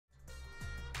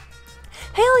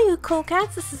Hey you cool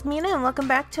cats, this is Mina and welcome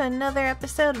back to another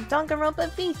episode of Danganronpa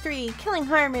V3, Killing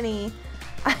Harmony.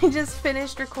 I just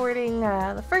finished recording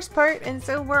the first part and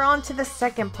so we're on to the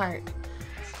second part.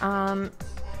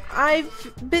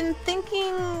 I've been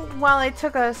thinking while I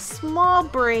took a small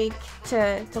break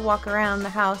to walk around the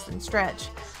house and stretch.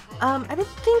 I've been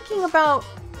thinking about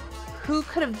who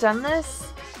could have done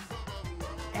this,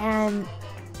 and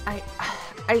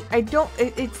I don't,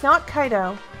 it's not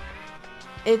Kaido.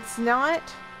 It's not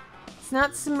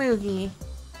Tsumugi.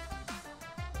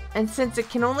 And since it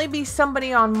can only be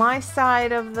somebody on my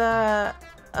side of the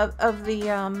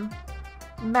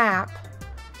map,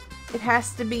 it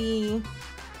has to be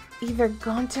either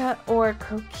Gonta or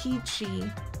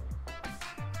Kokichi.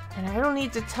 And I don't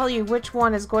need to tell you which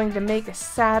one is going to make a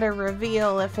sadder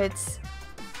reveal if it's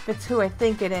who I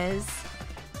think it is.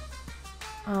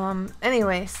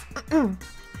 Anyways.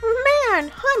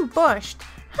 Man, I'm bushed.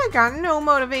 I got no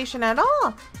motivation at all.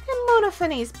 And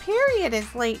Monophanie's period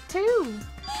is late too.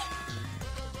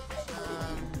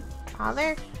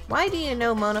 Father, why do you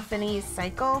know Monophanie's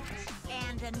cycle?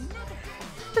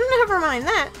 Never mind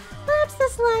that. Perhaps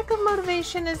this lack of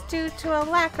motivation is due to a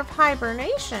lack of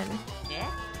hibernation. Yeah?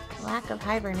 Lack of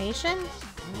hibernation?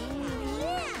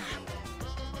 Yeah.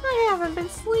 I haven't been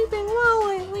sleeping well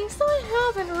lately, so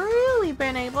I haven't really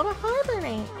been able to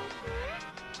hibernate.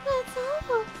 That's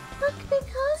awful. What could be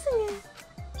causing it?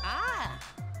 Ah!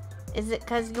 Is it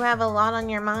because you have a lot on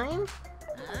your mind?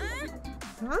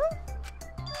 Huh?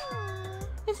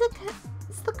 Is it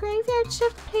because the graveyard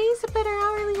shift pays a better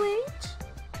hourly wage?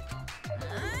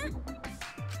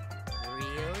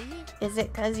 Really? Is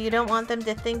it because you don't want them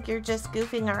to think you're just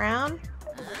goofing around?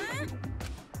 Is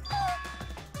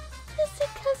it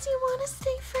because you want to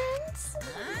stay friends?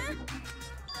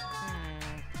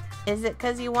 Is it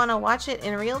because you want to watch it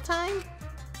in real time?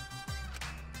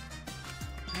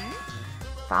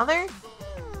 Father?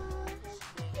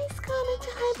 He's gone into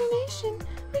hibernation.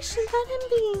 We should let him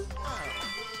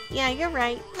be. Yeah, you're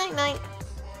right. Night-night.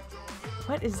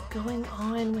 What is going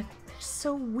on with... They're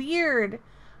so weird.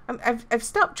 I've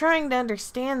stopped trying to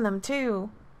understand them, too.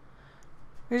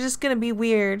 They're just gonna be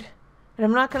weird. And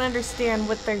I'm not gonna understand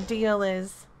what their deal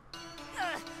is.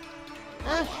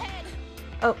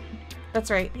 Oh, that's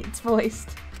right. It's voiced.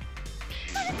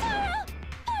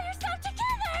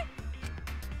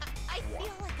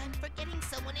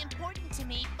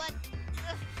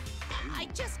 I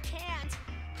just can't.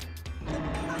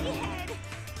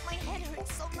 My head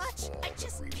hurts so much. I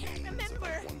just can't remember.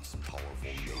 Have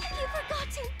you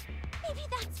forgotten? Maybe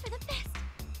that's for the best.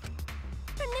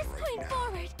 From this point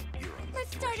forward,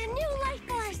 let's start a new life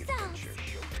for ourselves.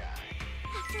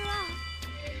 After all,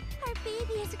 our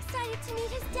baby is excited to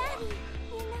meet his daddy,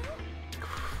 you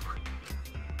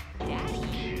know?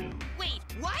 Daddy? Wait,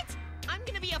 what? I'm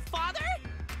gonna be a father?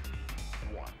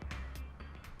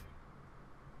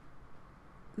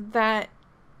 That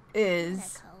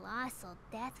is the colossal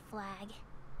death flag.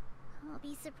 I'll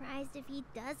be surprised if he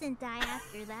doesn't die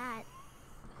after that.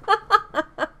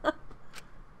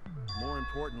 More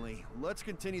importantly, let's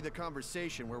continue the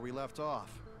conversation where we left off.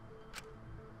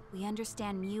 We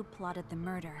understand Mew plotted the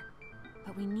murder,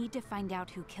 but we need to find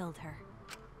out who killed her.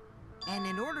 And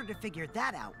in order to figure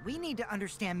that out, we need to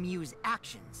understand Mew's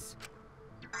actions.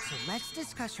 So let's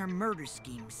discuss her murder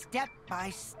scheme step by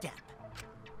step.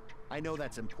 I know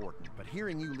that's important, but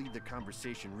hearing you lead the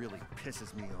conversation really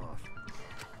pisses me off.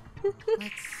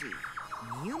 Let's see.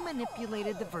 Mew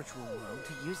manipulated the virtual world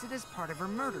to use it as part of her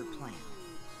murder plan.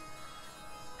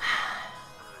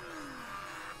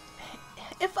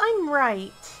 If I'm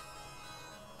right,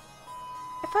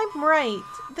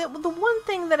 the one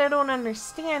thing that I don't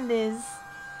understand is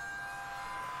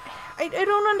I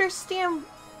don't understand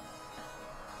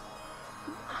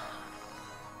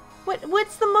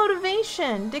what's the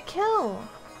motivation to kill?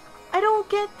 I don't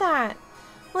get that.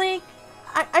 Like,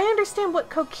 I understand what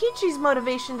Kokichi's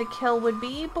motivation to kill would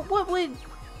be, but what would...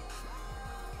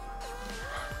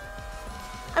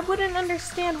 I wouldn't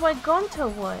understand why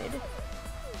Gonta would.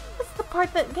 That's the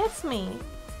part that gets me.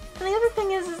 And the other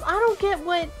thing is I don't get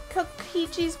what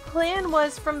Kokichi's plan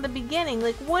was from the beginning.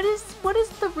 Like, what is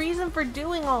the reason for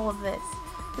doing all of this?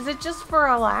 Is it just for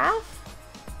a laugh?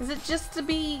 Is it just to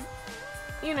be...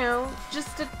 you know,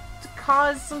 just to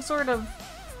cause some sort of...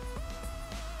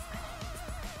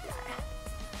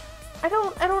 I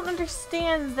don't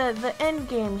understand the end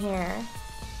game here,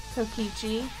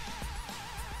 Kokichi.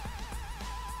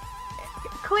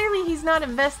 Clearly he's not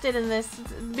invested in this,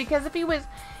 because if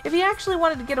he actually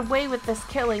wanted to get away with this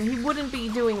killing, he wouldn't be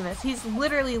doing this. He's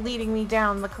literally leading me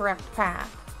down the correct path.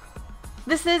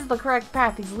 This is the correct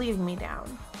path he's leading me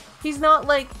down. He's not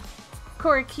like,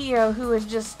 Korikio who is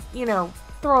just, you know,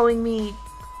 throwing me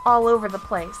all over the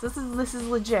place. This is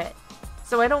legit.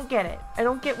 So I don't get it. I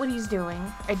don't get what he's doing.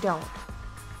 I don't.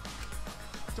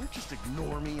 Don't just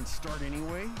ignore me and start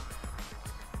anyway.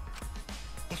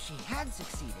 If she had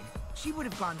succeeded, she would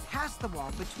have gone past the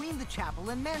wall between the chapel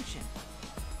and mansion.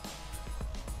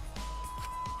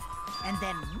 And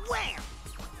then wham!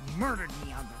 Murdered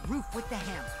me on the roof with the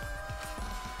hammer.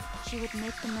 She would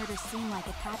make the murder seem like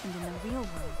it happened in the real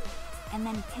world, and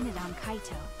then pin it on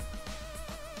Kaito.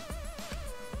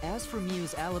 As for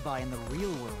Miu's alibi in the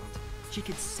real world, she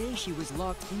could say she was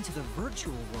locked into the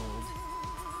virtual world.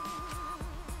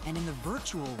 And in the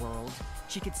virtual world,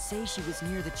 she could say she was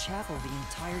near the chapel the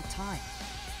entire time.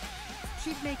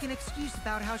 She'd make an excuse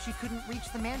about how she couldn't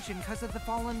reach the mansion because of the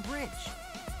fallen bridge.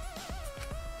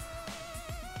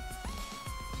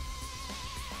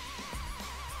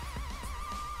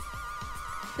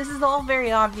 This is all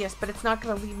very obvious, but it's not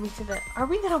going to lead me to the... Are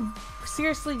we going to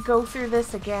seriously go through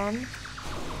this again?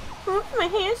 My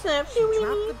hand's up. She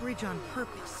dropped the bridge on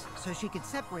purpose, so she could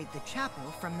separate the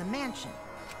chapel from the mansion.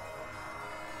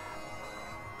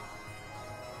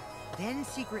 Then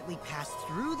secretly passed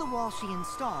through the wall she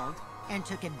installed and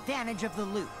took advantage of the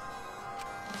loop.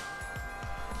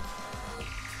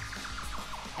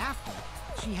 After,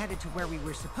 she headed to where we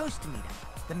were supposed to meet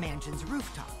up, the mansion's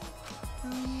rooftop.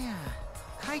 Oh yeah,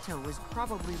 Kaito was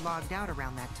probably logged out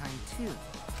around that time too.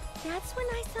 That's when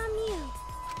I saw Miu.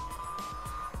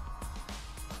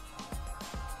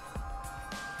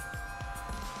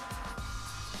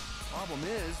 Problem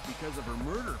is, because of her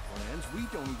murder plans, we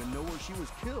don't even know where she was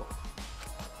killed.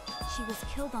 She was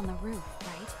killed on the roof,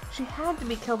 right? She had to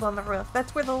be killed on the roof.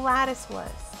 That's where the lattice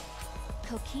was.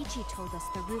 Kokichi told us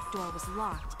the roof door was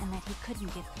locked and that he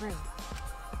couldn't get through.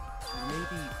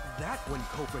 Maybe that's when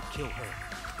culprit killed her.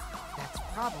 That's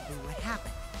probably what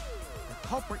happened. The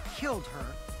culprit killed her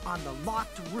on the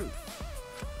locked roof.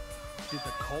 Did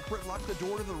the culprit lock the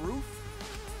door to the roof?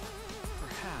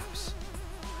 Perhaps.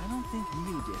 I don't think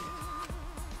Miu did it.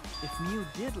 If Miu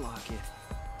did lock it,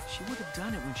 she would have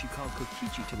done it when she called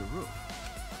Kokichi to the roof.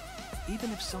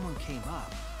 Even if someone came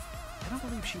up, I don't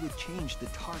believe she would change the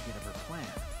target of her plan.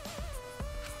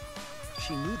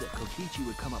 She knew that Kokichi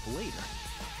would come up later.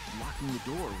 Locking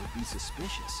the door would be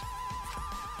suspicious.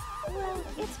 Well,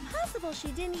 it's possible she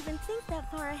didn't even think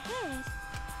that far ahead.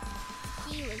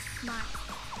 She was smart,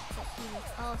 but she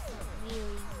was also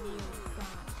really, really gone.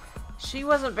 She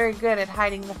wasn't very good at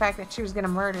hiding the fact that she was going to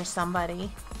murder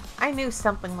somebody. I knew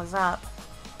something was up.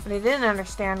 What I didn't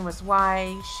understand was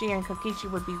why she and Kokichi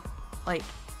would be, like,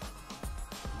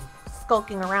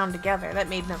 skulking around together. That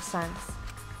made no sense.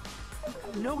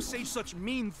 No say such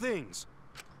mean things.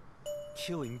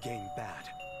 Killing game bad,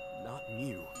 not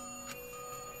Miu.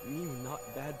 Miu not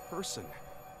bad person.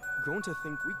 Going to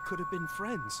think we could have been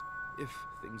friends, if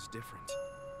things different.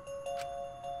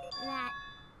 That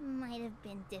might have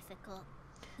been difficult,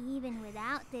 even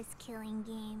without this killing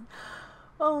game.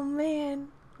 Oh man,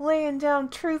 laying down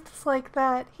truths like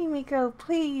that. Himiko,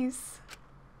 please.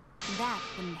 That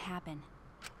wouldn't happen.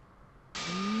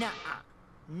 Nuh-uh.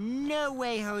 No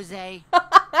way, Jose.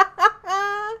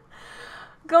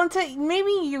 Gonta,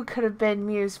 maybe you could have been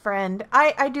Miu's friend.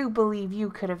 I do believe you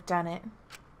could have done it.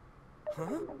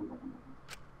 Huh?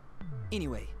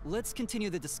 Anyway, let's continue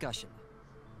the discussion.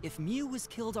 If Miu was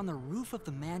killed on the roof of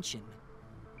the mansion...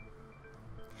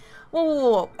 Whoa, whoa,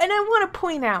 whoa. And I want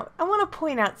to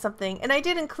point out something, and I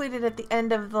did include it at the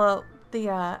end of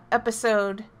the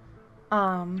episode,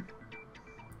 the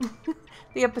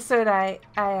episode I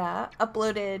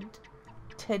uploaded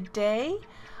today.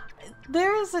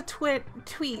 There is a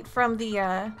tweet from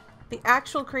the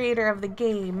actual creator of the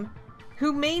game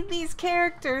who made these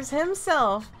characters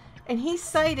himself, and he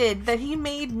cited that he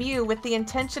made Miu with the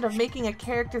intention of making a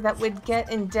character that would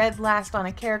get in dead last on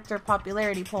a character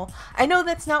popularity poll. I know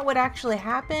that's not what actually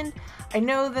happened. I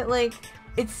know that, like,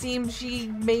 it seems she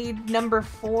made number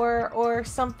 4 or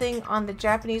something on the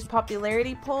Japanese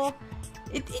popularity poll.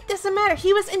 It doesn't matter.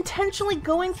 He was intentionally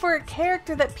going for a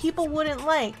character that people wouldn't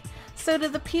like. So to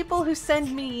the people who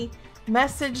send me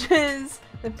messages,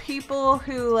 the people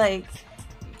who, like,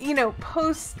 you know,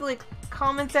 post, like,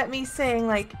 comments at me saying,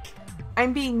 like,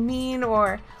 I'm being mean,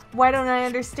 or why don't I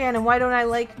understand and why don't I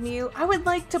like Miu, I would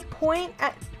like to point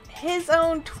at his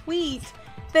own tweet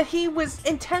that he was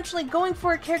intentionally going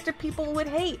for a character people would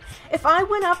hate. If I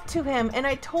went up to him and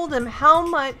I told him how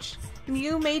much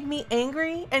Miu made me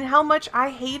angry and how much I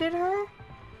hated her,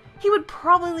 he would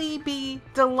probably be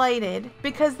delighted,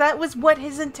 because that was what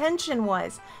his intention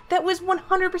was. That was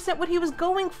 100% what he was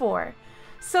going for.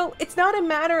 So it's not a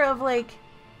matter of like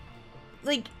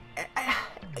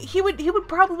he would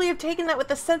probably have taken that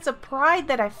with a sense of pride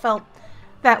that I felt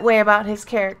that way about his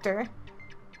character.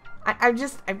 I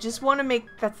just want to make,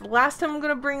 that's the last time I'm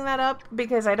going to bring that up,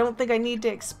 because I don't think I need to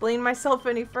explain myself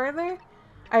any further.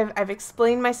 I've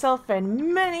explained myself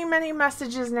in many, many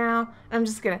messages now. I'm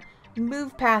just going to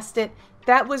move past it.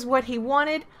 That was what he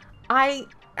wanted. I,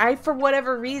 for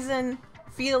whatever reason,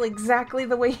 feel exactly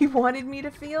the way he wanted me to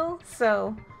feel.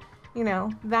 So, you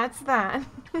know, that's that.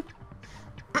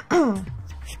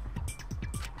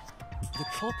 The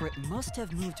culprit must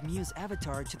have moved Miu's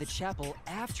avatar to the chapel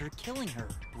after killing her,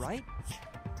 right?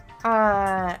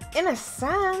 In a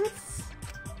sense.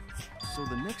 So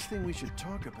the next thing we should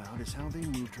talk about is how they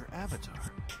moved her avatar.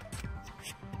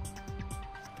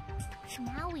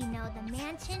 Now we know the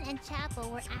mansion and chapel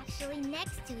were actually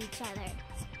next to each other.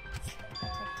 The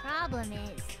problem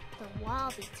is the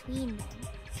wall between them.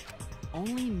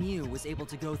 Only Miu was able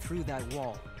to go through that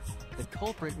wall. The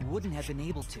culprit wouldn't have been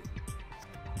able to.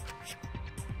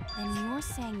 Then you're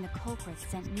saying the culprit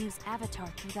sent Miu's avatar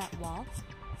through that wall?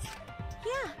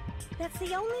 Yeah, that's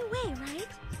the only way, right?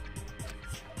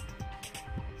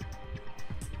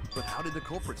 But how did the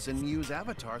culprit send Miu's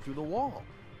avatar through the wall?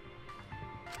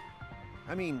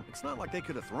 I mean, it's not like they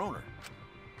could have thrown her.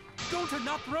 Don't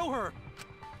not throw her!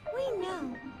 We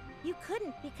know. You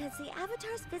couldn't because the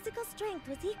avatar's physical strength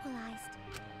was equalized.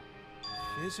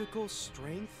 Physical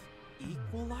strength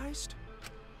equalized?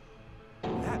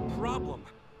 That problem.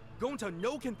 Gonta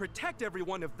no can protect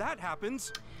everyone if that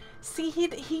happens. See,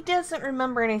 he doesn't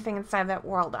remember anything inside that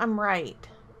world. I'm right.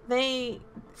 Did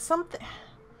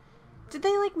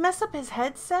they like mess up his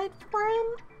headset for him?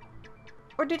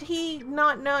 Or did he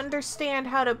not understand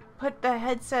how to put the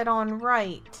headset on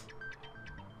right?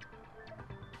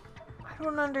 I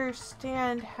don't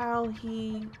understand how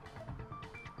he...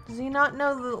 Does he not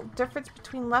know the difference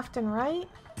between left and right?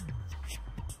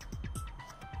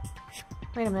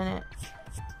 Wait a minute.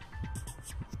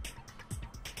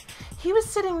 He was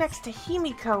sitting next to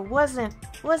Himiko, wasn't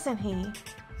he?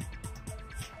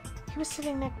 He was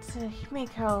sitting next to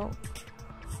Himiko.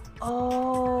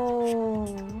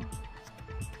 Oh.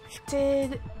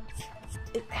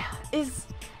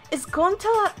 Is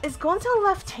Gonta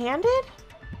left-handed?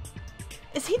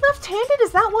 Is he left-handed?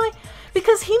 Is that why?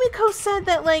 Because Himiko said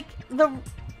that, like, the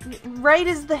right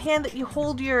is the hand that you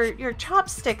hold your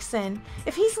chopsticks in.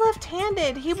 If he's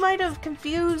left-handed, he might have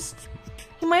confused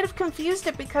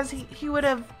it because he would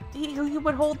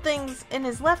hold things in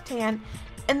his left hand,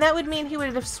 and that would mean he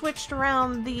would have switched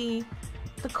around the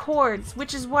chords,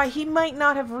 which is why he might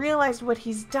not have realized what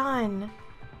he's done.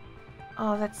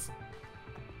 Oh,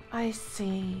 I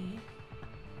see.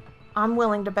 I'm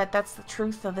willing to bet that's the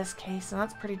truth of this case, and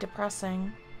that's pretty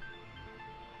depressing.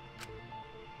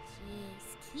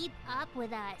 Jeez, keep up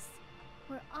with us.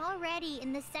 We're already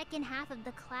in the second half of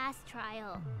the class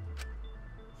trial.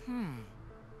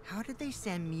 How did they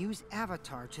send Miu's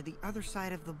avatar to the other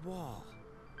side of the wall?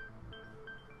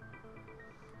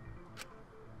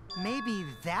 Maybe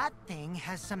that thing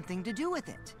has something to do with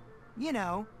it. You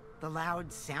know, the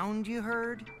loud sound you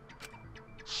heard.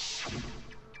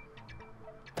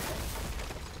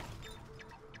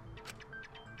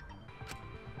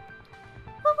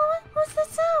 What's the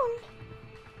sound?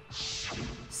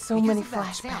 So Because many of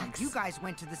that sound, flashbacks. you guys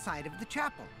went to the side of the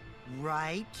chapel,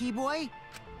 right, Keyboy?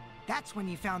 That's when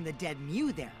you found the dead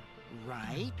Miu there,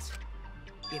 right?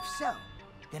 If so,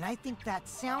 then I think that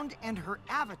sound and her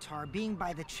avatar being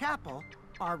by the chapel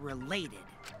are related.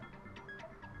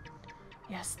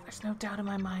 Yes, there's no doubt in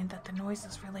my mind that the noise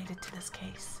is related to this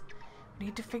case. We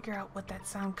need to figure out what that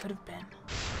sound could have been.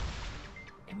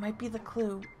 It might be the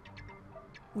clue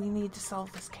we need to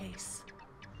solve this case.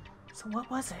 So what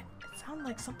was it? It sounded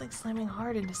like something slamming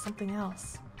hard into something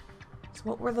else. So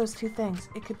what were those two things?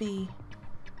 It could be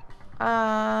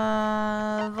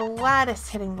the lattice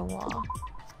hitting the wall.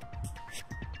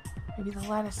 Maybe the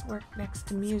lattice worked next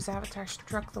to Miu's avatar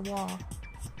struck the wall.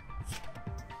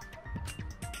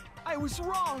 I was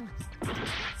wrong!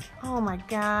 Oh my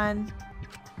god.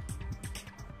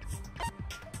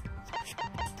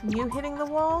 Miu hitting the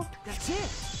wall? That's it!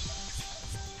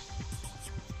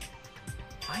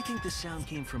 I think the sound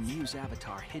came from Miu's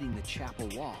avatar hitting the chapel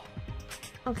wall.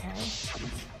 Okay.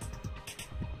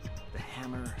 The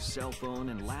hammer, cell phone,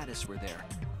 and lattice were there,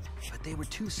 but they were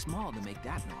too small to make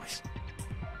that noise.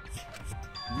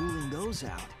 Ruling those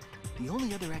out, the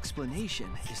only other explanation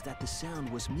is that the sound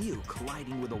was Miu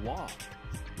colliding with a wall.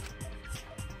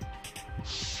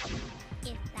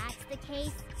 If that's the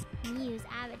case, Miu's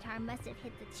avatar must have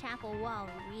hit the chapel wall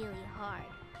really hard.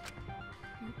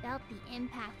 He felt the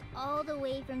impact all the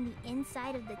way from the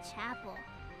inside of the chapel.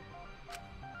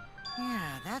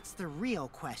 Yeah, that's the real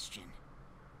question.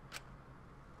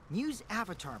 Mew's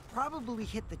avatar probably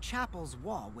hit the chapel's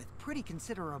wall with pretty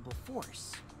considerable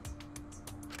force.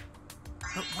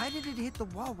 But why did it hit the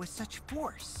wall with such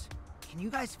force? Can you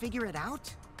guys figure it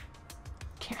out?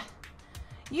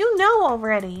 You know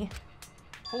already.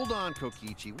 Hold on,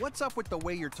 Kokichi. What's up with the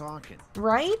way you're talking?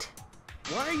 Right?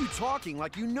 Why are you talking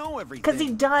like you know everything? Because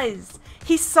he does.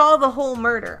 He saw the whole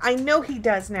murder. I know he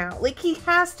does now. Like, he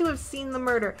has to have seen the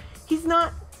murder. He's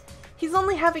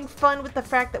only having fun with the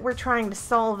fact that we're trying to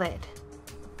solve it.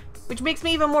 Which makes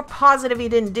me even more positive he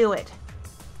didn't do it.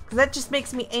 Because that just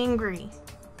makes me angry.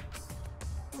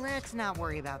 Let's not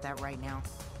worry about that right now.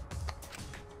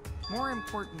 More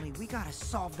importantly, we gotta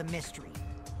solve the mystery.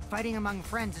 Fighting among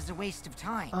friends is a waste of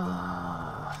time.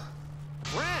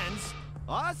 Friends?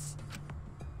 Us?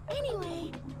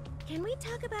 Anyway, can we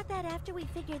talk about that after we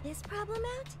figure this problem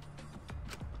out?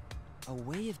 A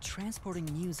way of transporting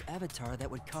Mew's avatar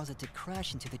that would cause it to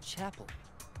crash into the chapel.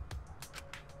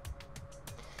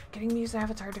 Getting Mew's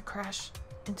avatar to crash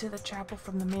into the chapel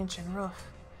from the mansion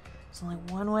roof. There's only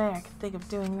one way I can think of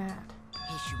doing that.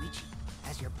 Hey, Shuichi,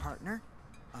 as your partner,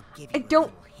 I'll give you a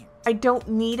don't little hint. I don't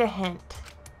need a hint.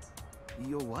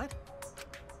 Your what?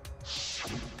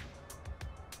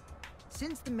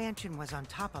 Since the mansion was on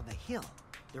top of a hill,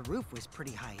 the roof was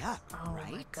pretty high up, Oh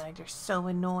right? my god, you're so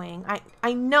annoying.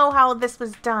 I know how this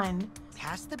was done.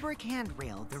 Past the brick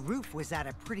handrail, the roof was at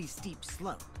a pretty steep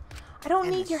slope. I don't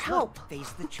and need the your slope help.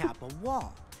 faced the chapel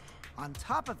wall. On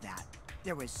top of that,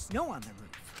 there was snow on the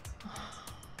roof.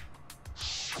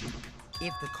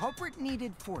 If the culprit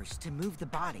needed force to move the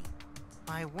body,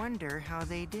 I wonder how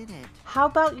they did it. How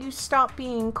about you stop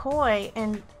being coy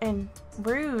and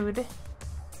rude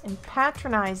and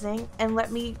patronizing and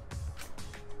let me...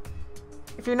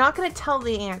 If you're not gonna tell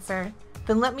the answer,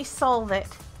 then let me solve it.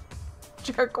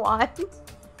 Jerkwad.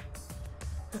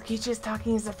 Kokichi's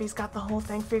talking as if he's got the whole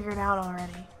thing figured out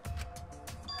already.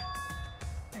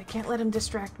 I can't let him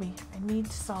distract me. I need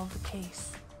to solve the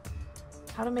case.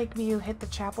 How to make Mew hit the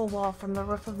chapel wall from the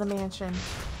roof of the mansion.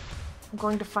 I'm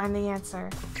going to find the answer.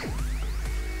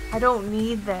 I don't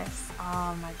need this.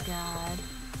 Oh my god.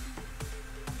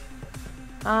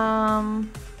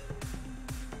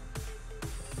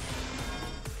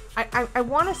 I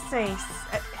want to say...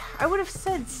 I would have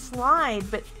said slide,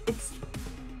 but it's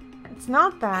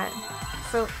not that.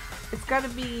 So, it's gotta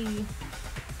be...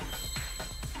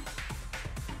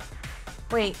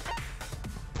 Wait.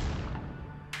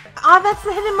 Ah, that's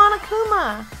the hidden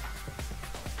Monokuma!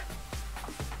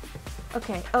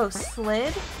 Okay, oh,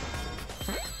 slid?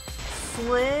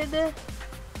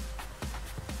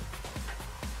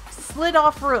 Slid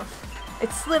off roof.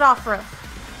 It slid off roof.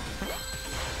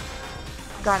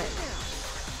 Got it.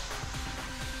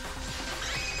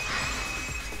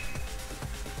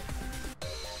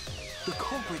 The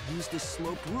culprit used this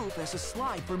sloped roof as a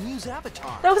slide for Mew's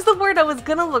avatar. That was the word I was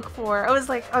gonna look for. I was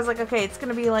like, okay, it's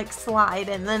gonna be like slide,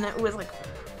 and then it was like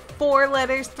 4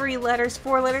 letters, 3 letters,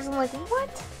 4 letters. I'm like, what?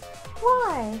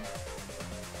 Why?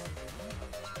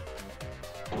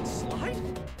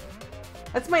 Slide?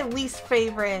 That's my least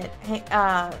favorite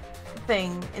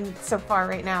thing in so far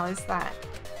right now is that.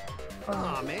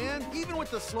 Aw, man. Even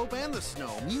with the slope and the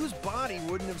snow, Mew's body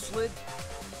wouldn't have slid.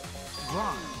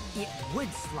 Wrong. It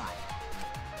would slide.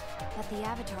 But the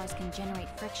avatars can generate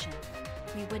friction.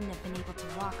 We wouldn't have been able to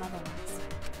walk otherwise.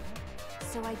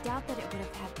 So I doubt that it would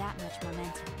have had that much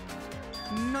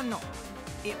momentum. No.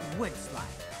 It would slide.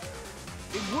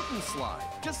 It wouldn't slide,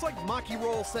 just like Maki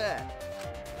Roll said.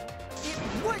 It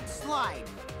would slide,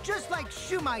 just like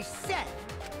Shumai said.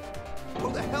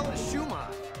 Who the hell is Shumai?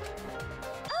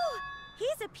 Oh,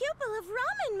 he's a pupil of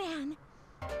Ramen Man.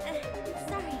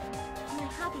 Sorry, my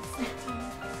hobby slipped in.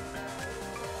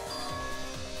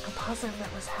 I'm positive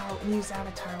that was how Mew's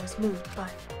avatar was moved,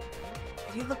 but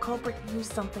maybe the culprit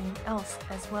used something else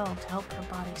as well to help her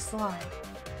body slide.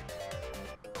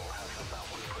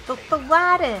 The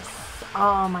lattice!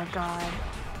 Oh my god.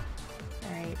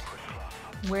 Alright.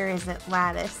 Where is it?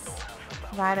 Lattice.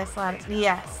 Lattice.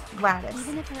 Yes, lattice.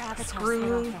 Even if her avatar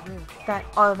Screw slid off the roof, that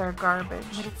other garbage.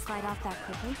 would it slide off that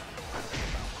quickly?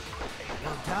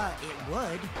 Well, duh, it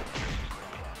would.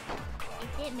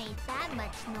 If it made that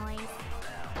much noise,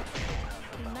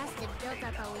 we must have built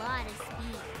up a lot of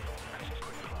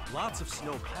speed. Lots of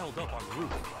snow piled up on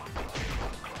roof.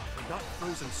 But not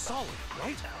frozen solid,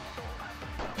 right?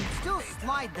 It'd still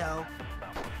slide, though.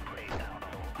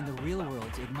 In the real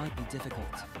world, it might be difficult.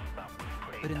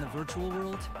 But in the virtual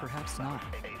world, perhaps not.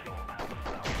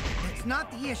 That's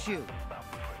not the issue.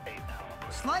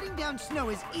 Sliding down snow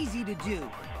is easy to do.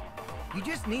 You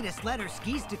just need a sled or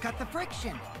skis to cut the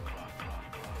friction.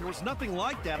 There was nothing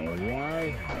like that.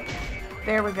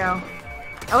 There we go.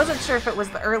 I wasn't sure if it was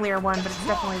the earlier one, but it's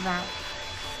definitely that.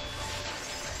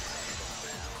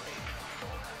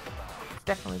 It's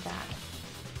definitely that.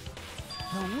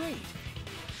 No, wait.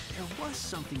 There was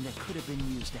something that could have been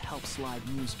used to help slide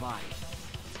Mew's body.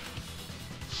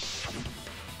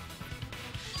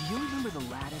 Do you remember the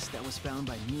lattice that was found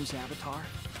by Mew's avatar?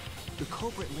 The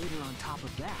culprit laid her on top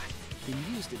of that, then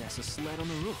used it as a sled on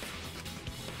the roof.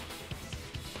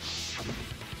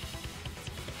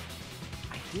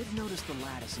 I did notice the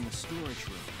lattice in the storage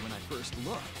room when I first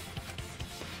looked.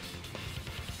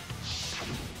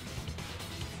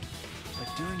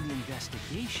 But during the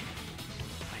investigation,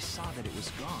 I saw that it was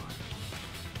gone.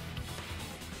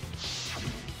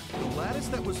 The lattice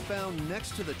that was found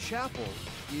next to the chapel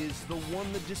is the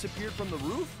one that disappeared from the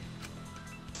roof?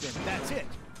 Then that's it.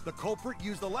 The culprit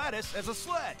used the lattice as a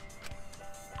sled.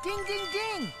 Ding, ding,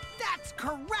 ding! That's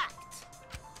correct!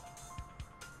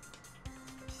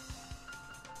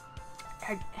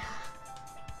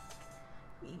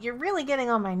 You're really getting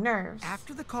on my nerves.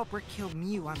 After the culprit killed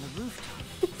Mew on the rooftop,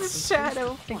 It's a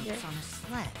shadow placed the figure. corpse on a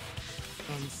sled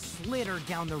and slid her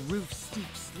down the roof's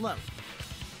steep slope.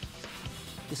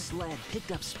 The sled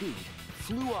picked up speed,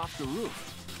 flew off the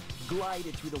roof,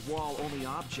 glided through the wall only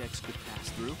objects could pass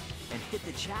through, and hit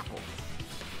the chapel.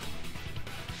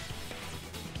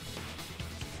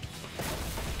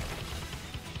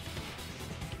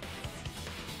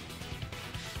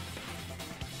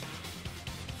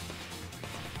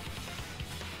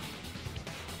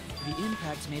 The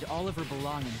impact made all of her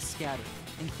belongings scattered,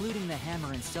 including the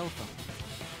hammer and cell phone.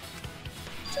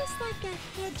 Just like that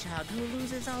hedgehog who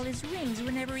loses all his rings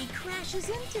whenever he crashes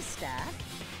into stuff.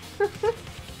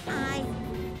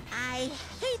 I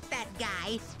hate that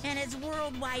guy and his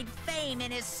worldwide fame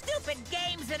and his stupid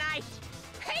games, and I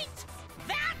hate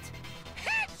that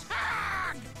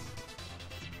hedgehog!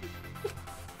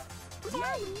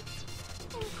 Daddy,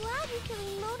 I'm glad you're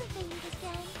feeling motivated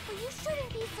again, but you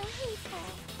shouldn't be so hateful.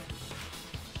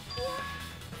 Yeah,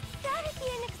 that'd be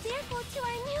an example to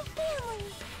our new family.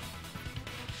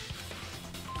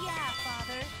 Yeah,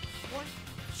 Father. Or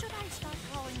should I start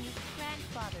calling you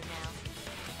grandfather now?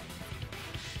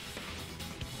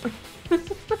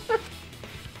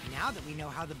 Now that we know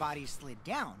how the body slid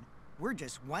down, we're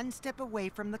just one step away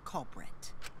from the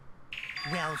culprit.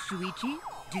 Well, Shuichi,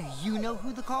 do you know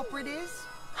who the culprit is?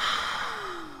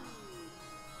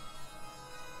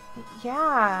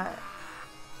 Yeah.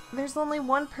 There's only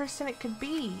one person it could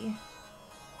be.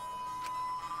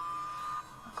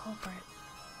 A culprit.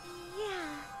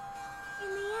 Yeah. In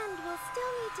the end, we'll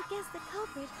still need to guess the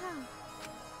culprit, huh?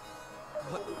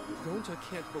 But Gonta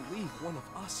can't believe one of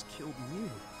us killed Mew.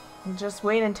 Just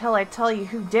wait until I tell you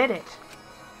who did it.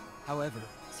 However,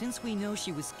 since we know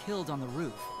she was killed on the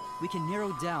roof, we can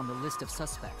narrow down the list of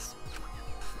suspects.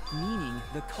 Meaning,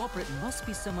 the culprit must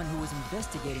be someone who was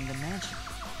investigating the mansion.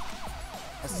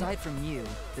 Aside from you,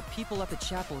 the people at the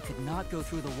chapel could not go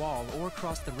through the wall or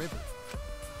cross the river.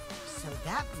 So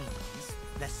that means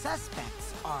the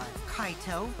suspects are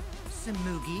Kaito,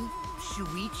 Samugi,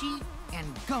 Shuichi,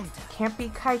 and Gonta. Can't be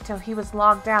Kaito, he was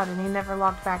logged out and he never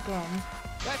logged back in.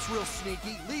 That's real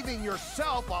sneaky, leaving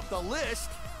yourself off the list.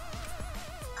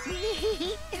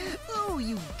 Ooh,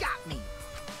 you got me.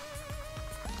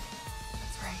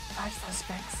 That's right, 5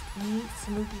 suspects. Me,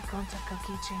 Samugi, Gonta,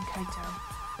 Kokichi, and Kaito.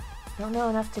 I don't know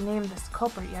enough to name this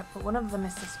culprit yet, but one of them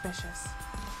is suspicious.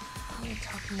 When you're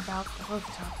talking about the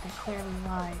rooftop, they clearly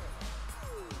lied.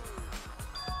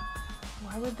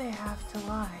 Why would they have to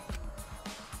lie?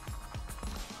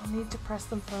 I'll need to press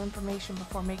them for information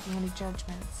before making any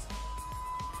judgments.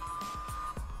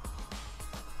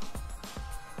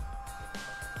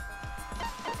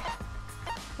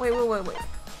 Wait.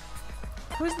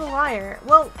 Who's the liar?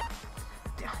 Well,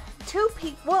 2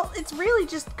 people. Well, it's really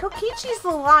just Kokichi's the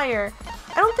liar.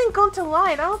 I don't think Gonta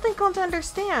lied. I don't think Gonta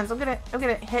understands. I'm gonna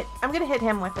hit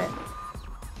him with it.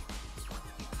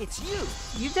 It's you!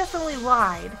 You definitely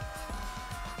lied.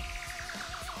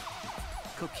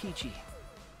 Kokichi,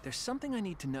 there's something I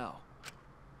need to know.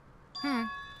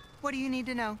 What do you need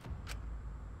to know?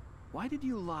 Why did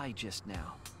you lie just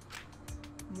now?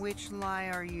 Which lie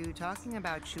are you talking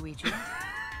about, Shuichi?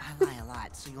 I lie a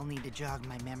lot, so you'll need to jog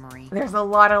my memory. There's a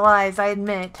lot of lies, I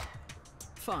admit.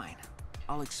 Fine.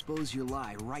 I'll expose your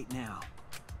lie right now.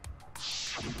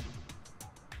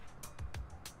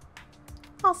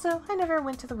 Also, I never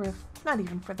went to the roof. Not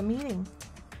even for the meeting.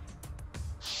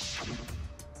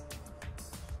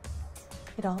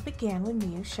 It all began when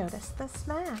Mew showed us this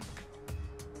map.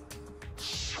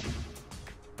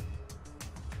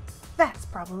 That's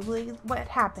probably what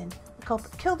happened. The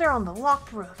culprit killed her on the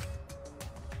locked roof.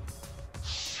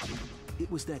 It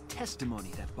was that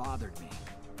testimony that bothered me.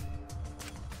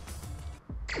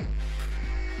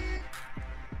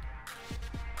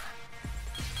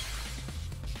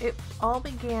 It all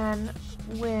began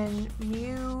when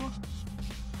Mew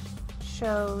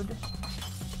showed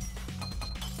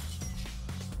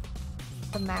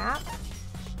the map.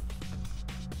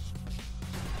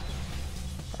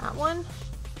 That one?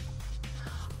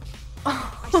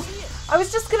 Oh, I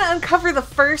was just gonna uncover the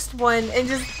first one and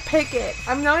just pick it.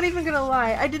 I'm not even gonna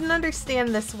lie. I didn't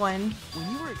understand this one.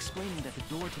 When you were explaining that the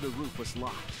door to the roof was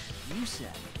locked, you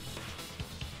said...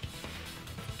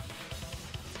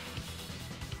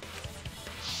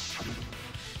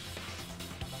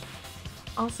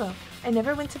 Also, I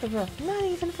never went to the roof, not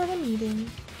even for the meeting.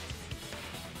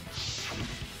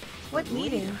 What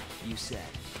meeting? Later, you said.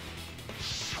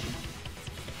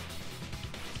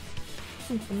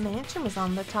 Since the mansion was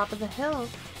on the top of the hill,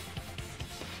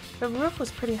 the roof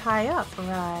was pretty high up,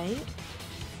 right?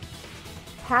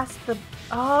 Past the...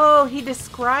 Oh, he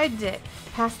described it.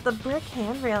 Past the brick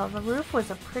handrail, the roof was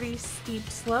a pretty steep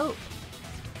slope.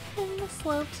 And the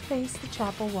slopes faced the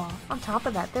chapel wall. On top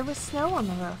of that, there was snow on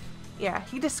the roof. Yeah,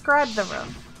 he described the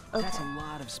room. Okay. That's a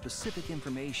lot of specific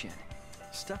information.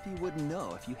 Stuff you wouldn't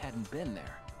know if you hadn't been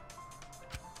there.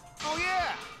 Oh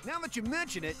yeah! Now that you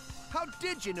mention it, how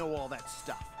did you know all that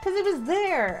stuff? Because he was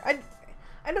there.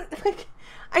 I don't like.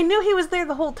 I knew he was there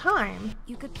the whole time.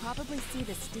 You could probably see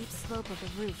the steep slope of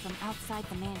the roof from outside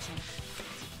the mansion.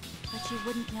 But you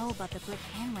wouldn't know about the brick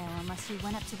handrail unless you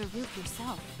went up to the roof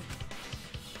yourself.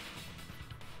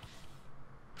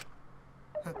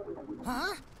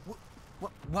 Huh?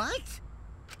 What?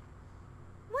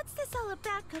 What's this all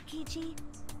about, Kokichi?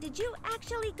 Did you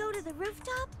actually go to the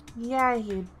rooftop? Yeah,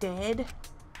 you did.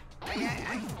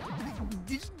 I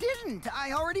didn't.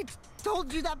 I already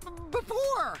told you that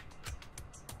before.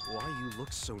 Why you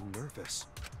look so nervous?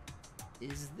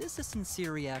 Is this a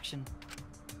sincere reaction?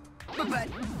 But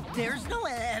there's no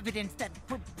evidence that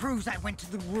proves I went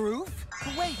to the roof.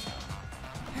 Wait,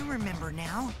 I remember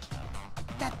now.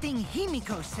 That thing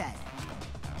Himiko said.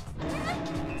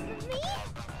 Me?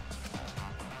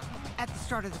 At the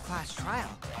start of the class trial,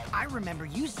 I remember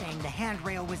you saying the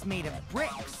handrail was made of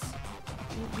bricks.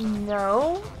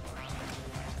 No.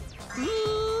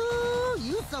 Ooh,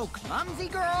 you so clumsy,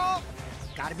 girl.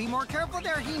 Gotta be more careful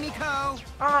there, Himiko.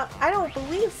 I don't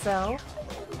believe so.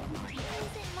 Is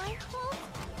it my fault?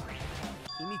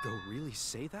 Himiko really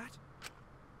say that?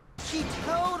 She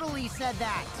totally said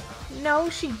that. No,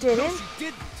 she didn't. No, she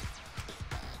didn't.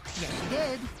 Yes, she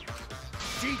did.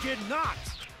 She did not.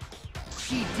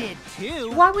 She did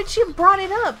too. Why would she have brought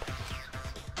it up?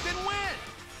 Then when?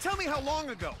 Tell me how long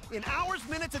ago. In hours,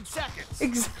 minutes, and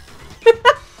seconds.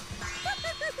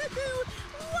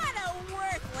 What a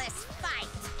worthless fight!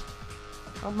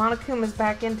 Well, Monokuma's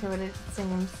back into it, it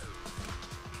seems.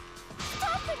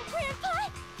 Stop him, Grandpa!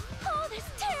 All this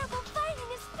terrible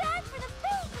fighting is bad for the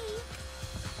baby!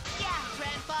 Yeah,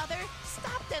 Grandfather!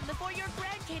 Stop them before your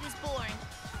grandkid is born!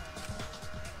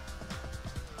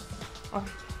 Oh,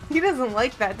 he doesn't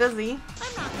like that, does he?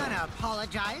 I'm not gonna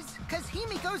apologize, because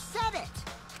Himiko said it.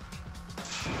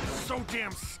 So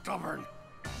damn stubborn.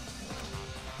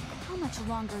 How much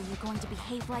longer are you going to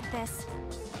behave like this?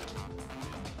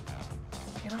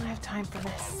 You don't have time for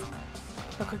this.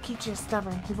 But Kokichi is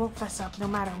stubborn. He won't fess up no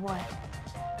matter what.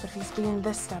 But if he's being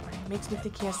this stubborn, it makes me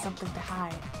think he has something to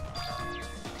hide.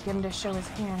 To get him to show his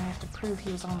hand, I have to prove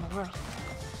he was on the roof.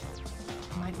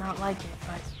 He might not like it,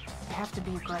 but I have to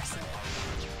be aggressive.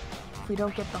 If we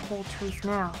don't get the whole truth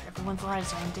now, everyone's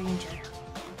lives are in danger.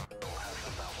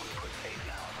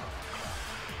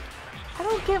 I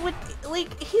don't get what,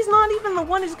 like, he's not even the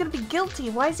one who's gonna be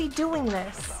guilty. Why is he doing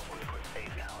this?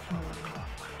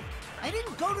 I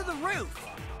didn't go to the roof.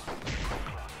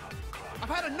 I've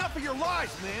had enough of your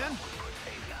lies, man.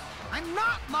 I'm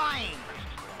not lying.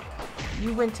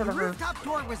 You went to The the roof. rooftop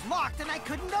door was locked and I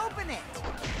couldn't open it.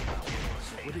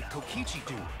 So what did Kokichi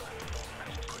do?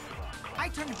 I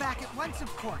turned back at once,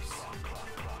 of course.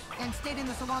 And stayed in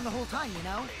the salon the whole time, you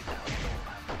know?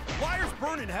 Liars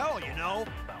burn in hell, you know.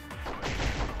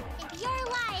 If you're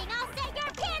lying, I'll set your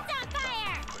pants on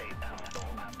fire!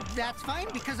 That's fine,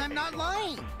 because I'm not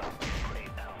lying.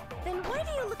 Then why do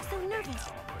you look so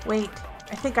nervous? Wait,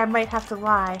 I think I might have to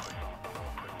lie.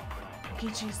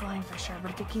 Kokichi's lying for sure, but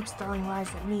if he keeps throwing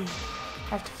lies at me, I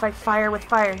have to fight fire with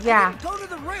fire. Yeah. Go to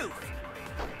the roof.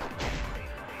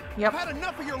 Yep. I've had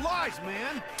enough of your lies,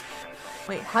 man.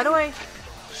 Wait, how do I...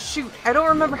 Shoot, I don't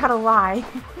remember how to lie.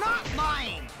 Not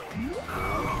lying.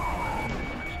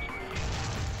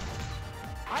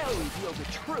 I always know the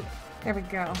truth. There we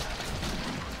go.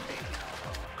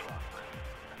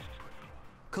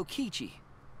 Kokichi,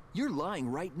 you're lying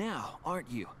right now,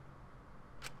 aren't you?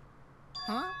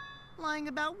 Huh? Lying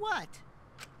about what?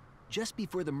 Just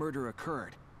before the murder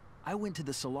occurred, I went to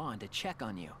the salon to check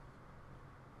on you.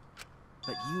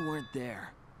 But you weren't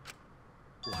there.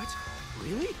 What?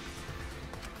 Really?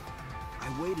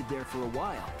 I waited there for a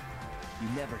while. You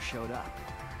never showed up.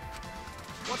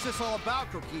 What's this all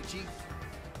about, Kokichi?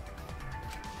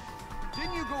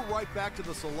 Didn't you go right back to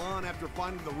the salon after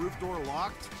finding the roof door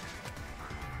locked?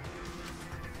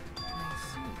 I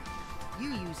see. You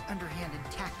use underhanded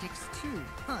tactics too,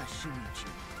 huh, Shuichi?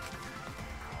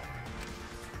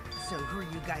 So who are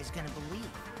you guys gonna believe?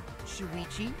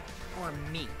 Shuichi or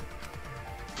me?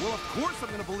 Well, of course I'm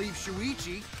gonna believe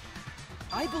Shuichi.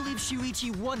 I believe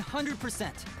Shuichi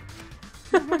 100%.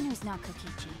 The one who's not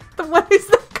Kokichi. The one who's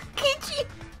not Kokichi.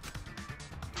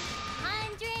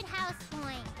 100 house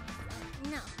points.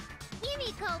 No,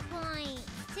 Himiko points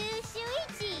to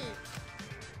Shuichi.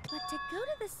 But to go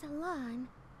to the salon,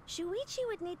 Shuichi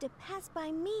would need to pass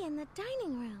by me in the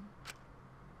dining room.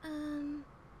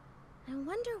 I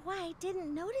wonder why I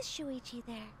didn't notice Shuichi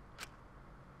there.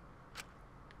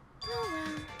 Oh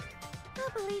well,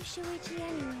 I'll believe Shuichi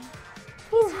anyway.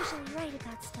 He's usually right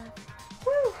about stuff.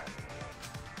 Whew.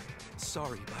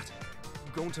 Sorry, but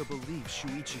I'm going to believe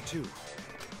Shuichi too.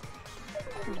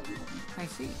 I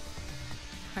see.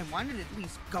 I wanted at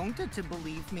least Gonta to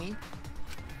believe me.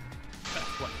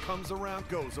 That's what comes around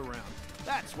goes around.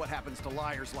 That's what happens to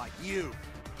liars like you.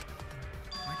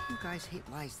 Why do you guys hate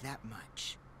lies that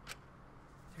much?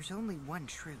 There's only one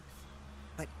truth,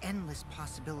 but endless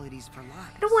possibilities for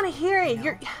lies. I don't want to hear it.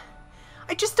 You know?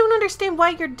 I just don't understand why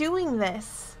you're doing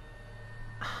this.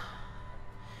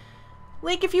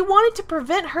 Like, if you wanted to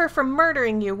prevent her from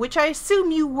murdering you, which I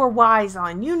assume you were wise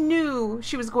on, you knew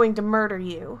she was going to murder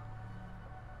you.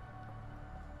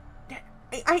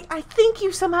 I think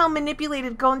you somehow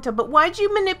manipulated Gonta, but why'd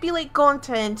you manipulate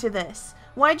Gonta into this?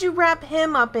 Why'd you wrap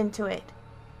him up into it?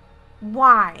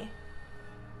 Why?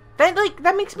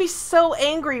 That makes me so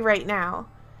angry right now.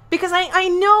 Because I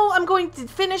know I'm going to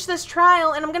finish this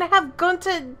trial and I'm going to have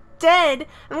Gonta dead.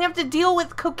 I'm going to have to deal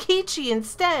with Kokichi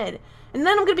instead. And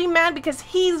then I'm going to be mad because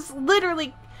he's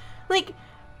literally, like,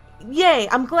 yay,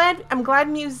 I'm glad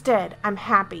Mew's dead. I'm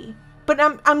happy. But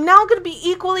I'm now going to be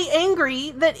equally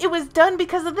angry that it was done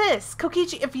because of this.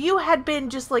 Kokichi, if you had been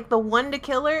just like the one to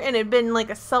kill her and it had been like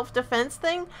a self-defense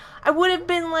thing, I would have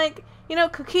been like, you know,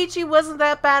 Kokichi wasn't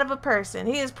that bad of a person.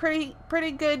 He is pretty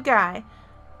good guy.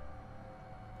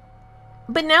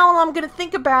 But now all I'm going to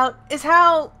think about is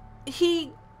how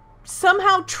he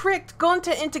somehow tricked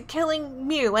Gonta into killing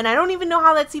Mew. And I don't even know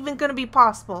how that's even going to be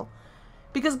possible.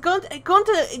 Because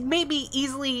Gonta may be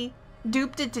easily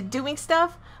duped into doing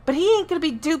stuff, but he ain't going to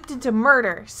be duped into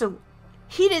murder. So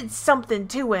he did something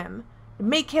to him to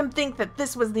make him think that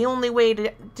this was the only way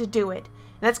to do it.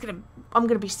 And that's going to, I'm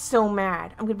going to be so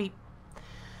mad. I'm going to be,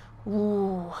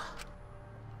 ooh.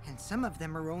 And some of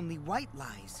them are only white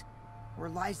lies. Or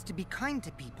lies to be kind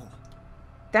to people.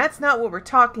 That's not what we're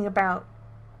talking about.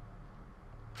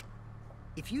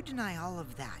 If you deny all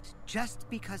of that just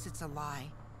because it's a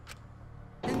lie,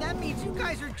 then that means you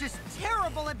guys are just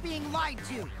terrible at being lied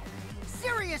to.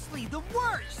 Seriously, the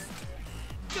worst!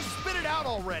 Just spit it out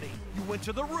already. You went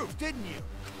to the roof, didn't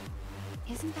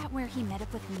you? Isn't that where he met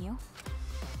up with Mew?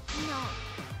 No,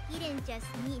 he didn't just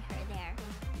meet her there.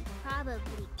 He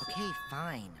probably... Okay,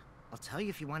 fine. I'll tell you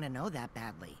if you want to know that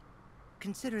badly.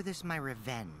 Consider this my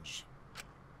revenge.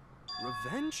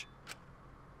 Revenge?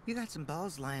 You got some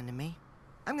balls lying to me.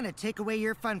 I'm gonna take away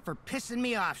your fun for pissing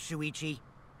me off, Shuichi.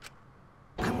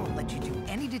 I won't let you do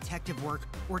any detective work,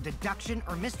 or deduction,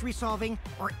 or mystery solving,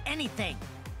 or anything.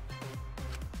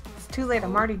 It's too late,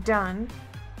 I'm already done.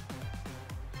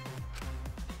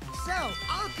 So,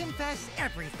 I'll confess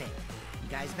everything. You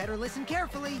guys better listen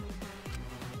carefully.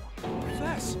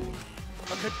 Confess?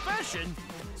 A confession?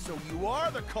 So you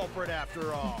are the culprit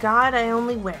after all. God, I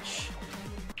only wish.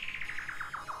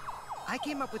 I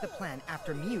came up with a plan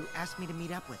after Mew asked me to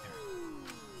meet up with her.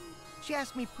 She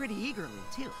asked me pretty eagerly,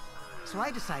 too, so I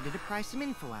decided to pry some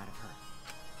info out of her.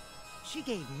 She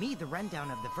gave me the rundown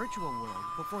of the virtual world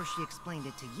before she explained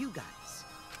it to you guys.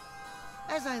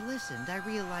 As I listened, I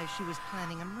realized she was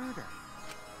planning a murder.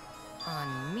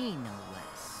 On me, no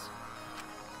less.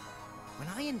 When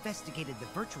I investigated the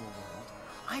virtual world,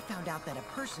 I found out that a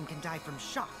person can die from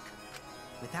shock.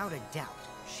 Without a doubt,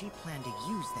 she planned to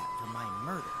use that for my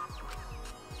murder.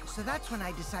 So that's when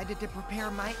I decided to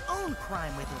prepare my own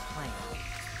crime with her plan.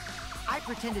 I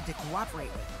pretended to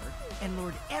cooperate with her and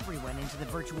lured everyone into the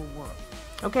virtual world.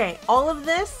 Okay, all of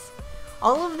this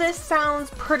sounds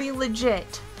pretty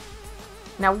legit.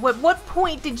 Now, what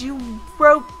point did you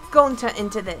rope Gonta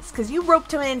into this? Because you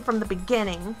roped him in from the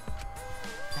beginning.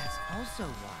 That's also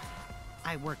why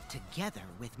I worked together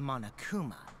with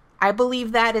Monokuma. I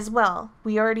believe that as well.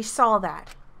 We already saw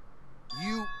that.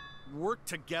 You work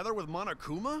together with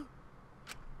Monokuma?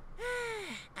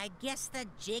 I guess the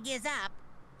jig is up.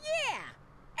 Yeah,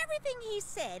 everything he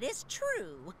said is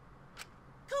true.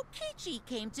 Kokichi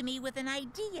came to me with an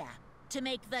idea to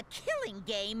make the killing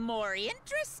game more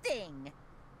interesting.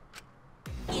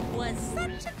 It was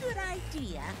such a good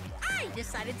idea, I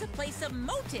decided to place a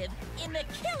motive in the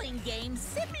killing game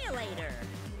simulator.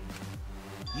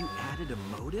 You added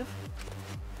a motive?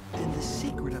 Then the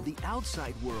secret of the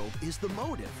outside world is the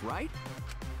motive, right?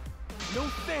 No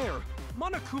fair!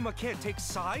 Monokuma can't take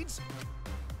sides!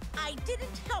 I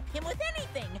didn't help him with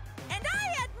anything, and I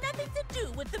had nothing to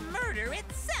do with the murder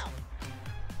itself.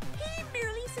 He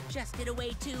merely suggested a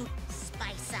way to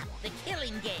spice up the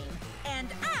killing game, and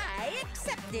I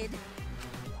accepted.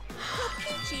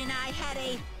 Kokichi and I had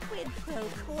a quid pro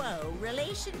quo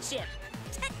relationship.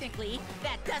 Technically,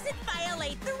 that doesn't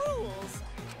violate the rules.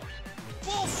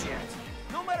 Bullshit!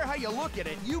 No matter how you look at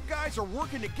it, you guys are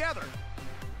working together.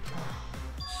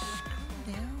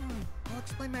 Calm down. I'll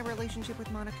explain my relationship with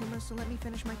Monokuma, so let me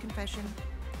finish my confession.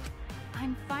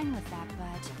 I'm fine with that,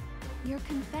 but you're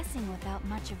confessing without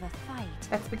much of a fight.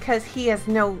 That's because he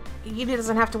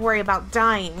doesn't have to worry about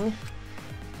dying.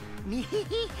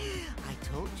 I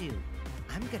told you.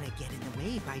 I'm gonna get in the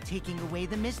way by taking away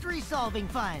the mystery-solving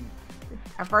fun.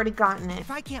 I've already gotten it.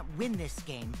 If I can't win this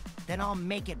game, then I'll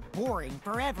make it boring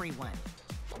for everyone.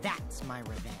 That's my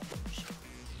revenge.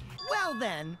 Well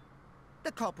then,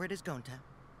 the culprit is Gonta.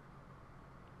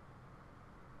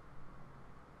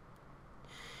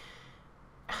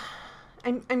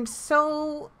 I'm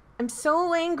so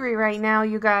angry right now,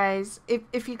 you guys.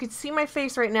 If you could see my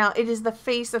face right now, it is the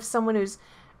face of someone who's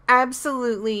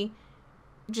absolutely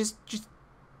just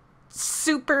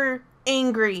super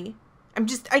angry.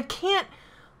 I can't.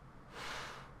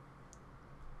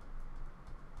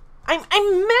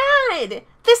 I'm mad.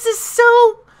 This is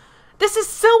so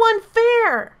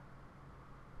unfair.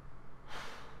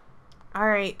 All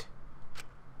right.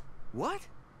 What?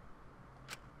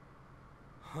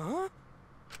 Huh?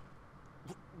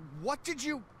 What did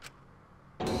you...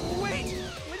 Wait!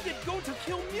 When did Gonta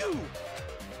kill Mew?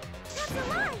 That's a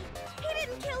lie! He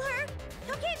didn't kill her!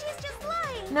 Kokichi's just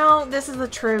lying! No, this is the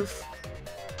truth.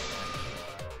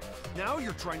 Now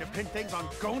you're trying to pin things on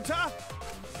Gonta?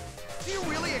 Do you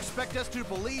really expect us to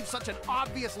believe such an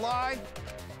obvious lie?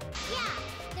 Yeah,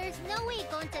 there's no way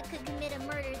Gonta could commit a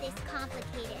murder this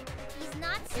complicated. He's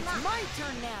not smart. It's my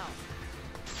turn now!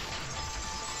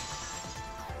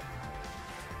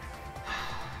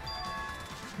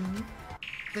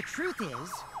 The truth is,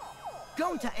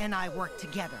 Gonta and I worked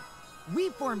together. We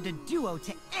formed a duo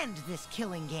to end this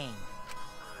killing game.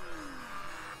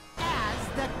 As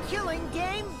the Killing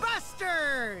Game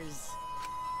Busters!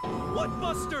 What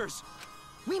Busters?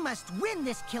 We must win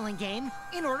this killing game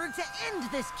in order to end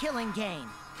this killing game.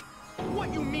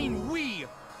 What you mean, we?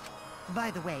 By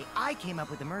the way, I came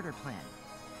up with a murder plan,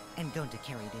 and Gonta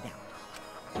carried it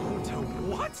out. Gonta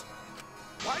what?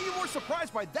 Why are you more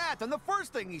surprised by that than the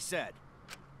first thing he said?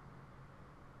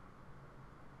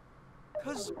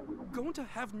 'Cause Gonta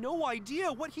have no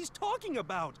idea what he's talking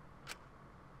about.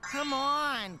 Come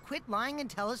on, quit lying and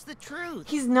tell us the truth.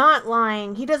 He's not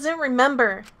lying. He doesn't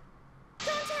remember.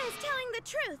 Gonta is telling the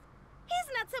truth.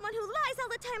 He's not someone who lies all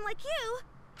the time like you.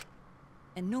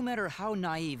 And no matter how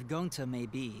naive Gonta may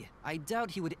be, I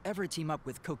doubt he would ever team up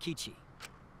with Kokichi.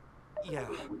 Yeah,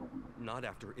 not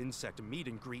after insect meet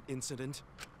and greet incident.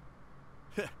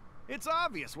 It's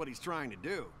obvious what he's trying to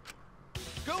do.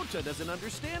 Gonta doesn't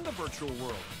understand the virtual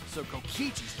world, so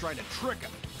Kokichi's trying to trick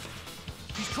him.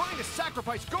 He's trying to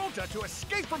sacrifice Gonta to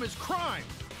escape from his crime.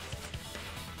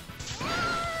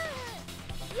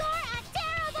 You're a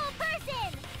terrible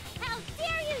person! How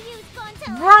dare you use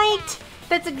Gonta Right!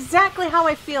 That's exactly how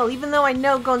I feel, even though I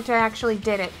know Gonta actually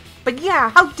did it. But yeah,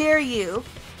 how dare you?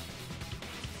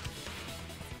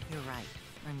 You're right.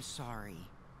 I'm sorry.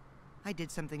 I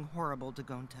did something horrible to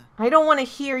Gonta. I don't want to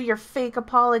hear your fake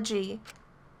apology.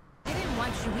 I didn't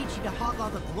want Shuichi to hog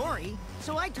all the glory,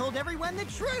 so I told everyone the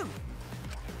truth.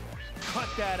 Cut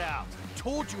that out. I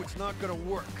told you it's not gonna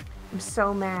work. I'm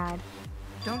so mad.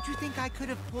 Don't you think I could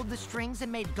have pulled the strings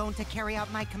and made Gonta carry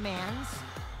out my commands?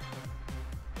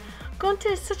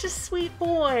 Gonta is such a sweet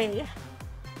boy.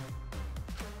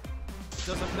 It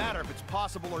doesn't matter if it's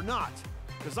possible or not,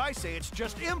 because I say it's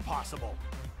just impossible.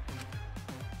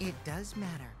 It does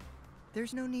matter.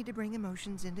 There's no need to bring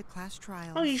emotions into class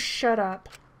trials. Oh, you shut up.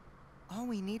 All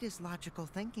we need is logical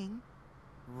thinking.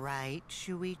 Right,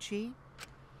 Shuichi?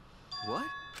 What?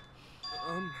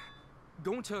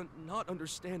 Going to not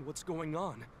understand what's going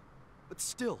on. But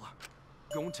still,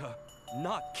 going to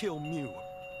not kill Mew.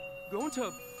 Going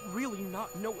to really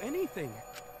not know anything.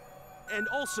 And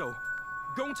also,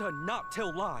 going to not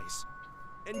tell lies.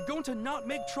 And going to not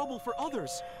make trouble for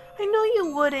others. I know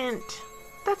you wouldn't.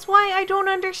 That's why I don't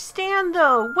understand,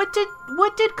 though. What did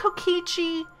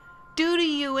Kokichi do to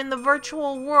you in the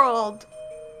virtual world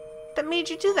that made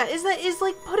you do that? Is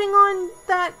like putting on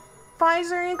that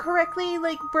visor incorrectly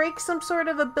like break some sort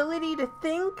of ability to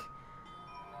think?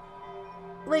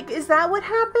 Like, is that what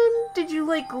happened? Did you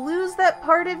like lose that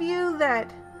part of you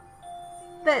that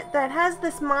has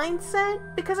this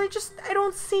mindset? Because I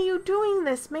don't see you doing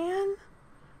this, man.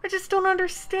 I just don't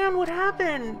understand what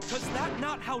happened. Cause that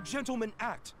not how gentlemen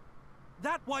act.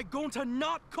 That why Gonta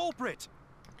not culprit.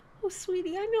 Oh,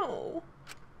 sweetie, I know.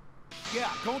 Yeah,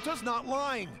 Gonta's not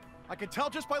lying. I can tell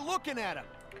just by looking at him.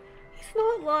 He's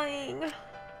not lying. I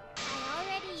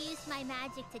already used my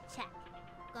magic to check.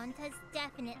 Gonta's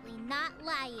definitely not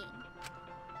lying.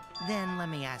 Then let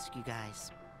me ask you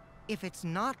guys. If it's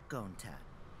not Gonta,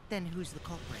 then who's the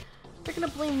culprit? They're gonna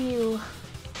blame you.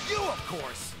 You, of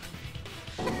course!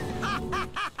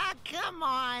 Come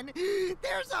on!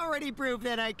 There's already proof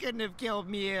that I couldn't have killed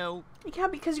Mew. Yeah,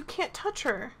 because you can't touch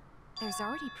her. There's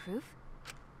already proof?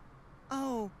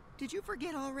 Oh, did you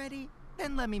forget already?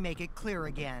 Then let me make it clear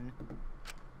again.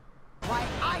 Why,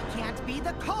 I can't be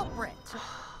the culprit!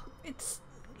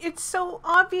 It's so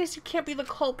obvious you can't be the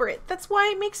culprit. That's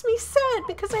why it makes me sad,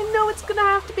 because I know it's gonna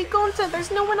have to be Gonta.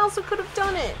 There's no one else who could have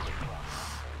done it.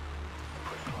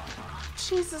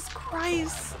 Jesus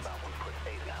Christ.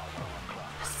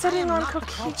 Sitting on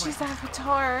Kokichi's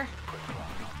avatar.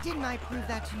 Didn't I prove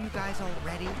that to you guys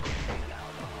already?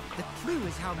 The clue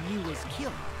is how Mew was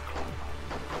killed.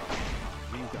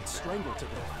 Mew got strangled to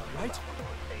death, right?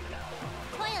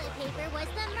 Toilet paper was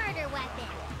the murder weapon.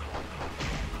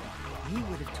 Mew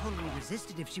would have totally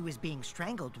resisted if she was being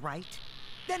strangled, right?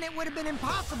 Then it would have been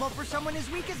impossible for someone as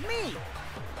weak as me.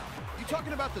 You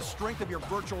talking about the strength of your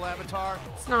virtual avatar?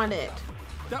 It's not it.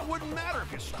 That wouldn't matter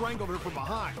if you strangled her from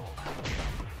behind.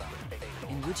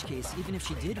 In which case, even if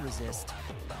she did resist,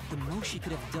 the most she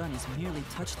could have done is merely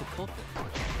touch the culprit.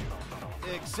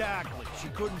 Exactly. She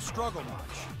couldn't struggle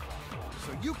much.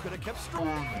 So you could have kept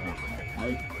struggling.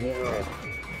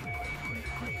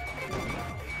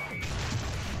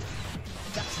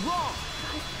 That's wrong!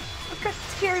 I've got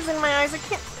tears in my eyes. I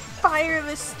can't fire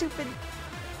this stupid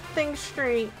thing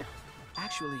straight.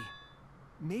 Actually,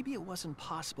 maybe it wasn't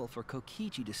possible for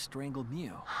Kokichi to strangle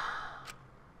Mew.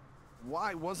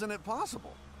 Why wasn't it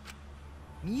possible?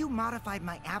 Mew modified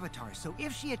my avatar, so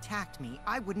if she attacked me,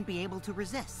 I wouldn't be able to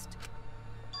resist.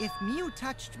 If Mew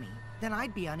touched me, then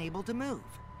I'd be unable to move.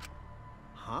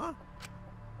 Huh?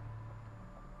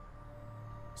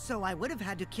 So I would have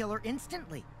had to kill her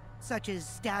instantly, such as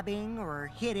stabbing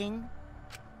or hitting.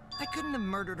 I couldn't have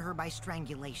murdered her by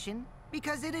strangulation,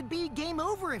 because it'd be game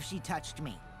over if she touched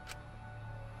me.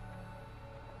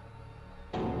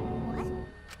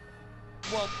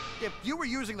 Well, if you were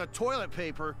using the toilet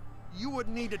paper, you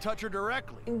wouldn't need to touch her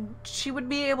directly. She would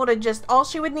be able to just, all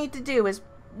she would need to do is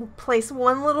place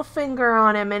one little finger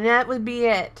on him and that would be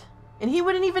it. And he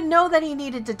wouldn't even know that he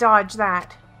needed to dodge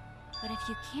that. But if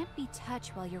you can't be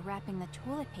touched while you're wrapping the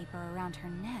toilet paper around her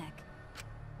neck,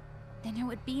 then it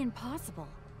would be impossible.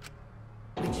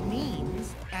 Which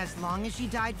means, as long as she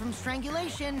died from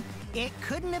strangulation, it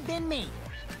couldn't have been me.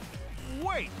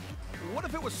 Wait! What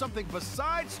if it was something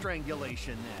besides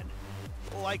strangulation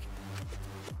then? Like...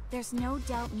 There's no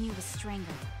doubt Mew was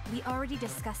strangled. We already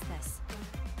discussed this.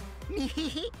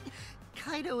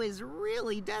 Kaido is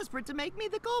really desperate to make me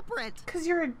the culprit. 'Cause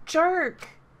you're a jerk.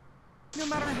 No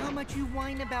matter how much you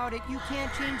whine about it, you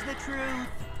can't change the truth.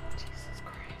 Jesus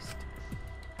Christ.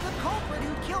 The culprit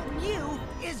who killed Mew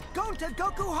is Gonta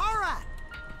Gokuhara!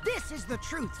 This is the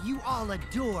truth you all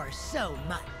adore so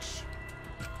much.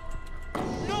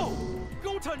 No!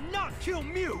 Gonta not kill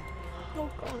Mew! Oh,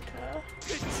 Gonta.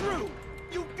 It's true!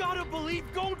 You gotta believe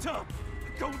Gonta!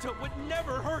 Gonta would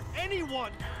never hurt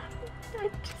anyone! I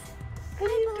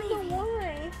need to know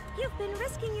why. You've been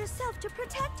risking yourself to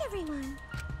protect everyone.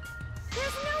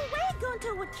 There's no way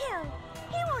Gonta would kill.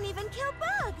 He won't even kill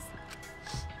bugs.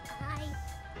 I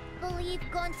believe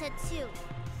Gonta too.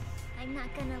 I'm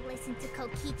not gonna listen to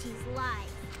Kokichi's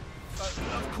lies.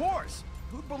 Of course!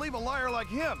 Who'd believe a liar like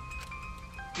him?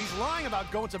 He's lying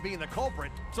about Gonta being the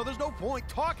culprit, so there's no point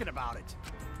talking about it.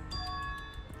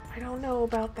 I don't know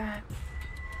about that.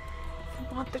 If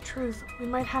we want the truth, we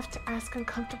might have to ask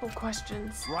uncomfortable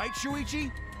questions. Right, Shuichi?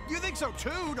 You think so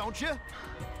too, don't you?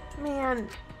 Man.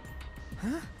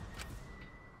 Huh?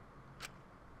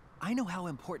 I know how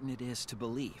important it is to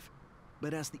believe,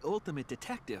 but as the ultimate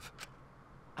detective,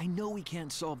 I know we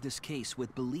can't solve this case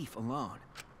with belief alone.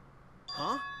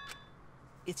 Huh?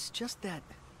 It's just that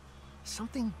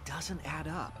something doesn't add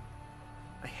up.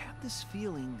 I have this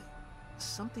feeling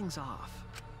something's off.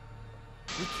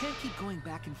 We can't keep going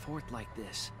back and forth like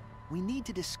this. We need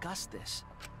to discuss this.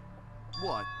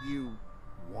 What, you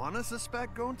wanna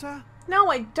suspect Gonta?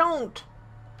 No, I don't.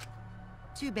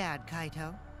 Too bad,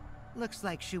 Kaito. Looks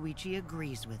like Shuichi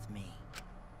agrees with me.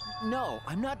 No,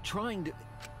 I'm not trying to...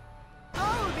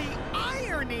 Oh, the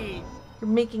irony! You're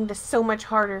making this so much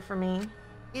harder for me.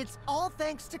 It's all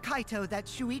thanks to Kaito that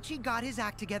Shuichi got his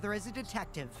act together as a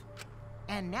detective.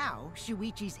 And now,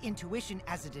 Shuichi's intuition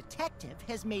as a detective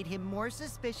has made him more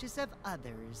suspicious of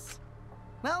others.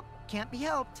 Well, can't be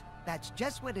helped. That's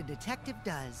just what a detective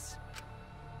does.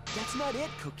 That's not it,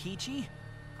 Kokichi.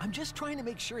 I'm just trying to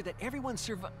make sure that everyone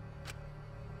Shuichi,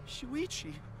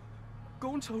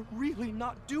 Gonta really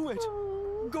not do it.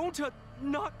 Gonta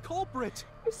not culprit.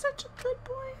 You're such a good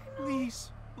boy, I know.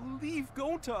 Please, believe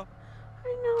Gonta.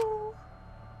 I know.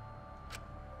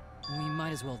 We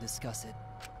might as well discuss it.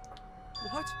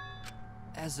 What?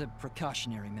 As a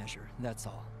precautionary measure, that's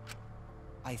all.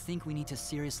 I think we need to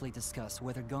seriously discuss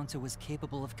whether Gonta was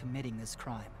capable of committing this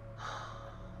crime.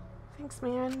 Thanks,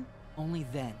 man. Only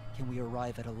then can we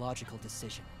arrive at a logical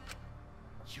decision.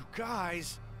 You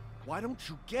guys, why don't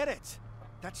you get it?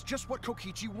 That's just what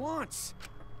Kokichi wants.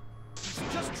 He's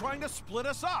just trying to split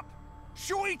us up.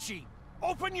 Shuichi,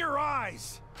 open your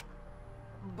eyes.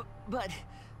 But...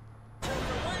 Two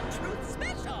for one truth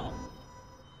special.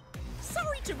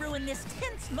 Sorry to ruin this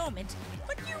tense moment,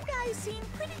 but you guys seem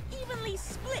pretty evenly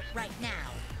split right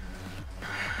now.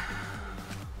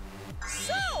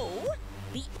 So,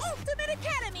 the Ultimate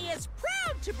Academy is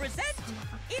proud to present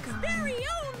its very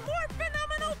own more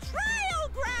phenomenal trial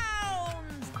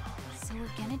grounds! So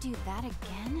we're gonna do that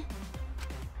again?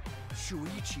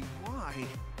 Shuichi, why?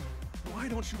 Why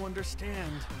don't you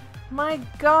understand? My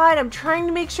God, I'm trying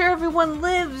to make sure everyone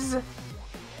lives.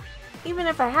 Even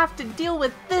if I have to deal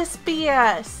with this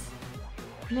BS.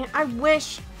 Man, I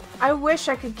wish I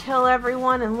could kill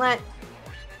everyone and let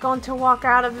Gonta walk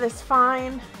out of this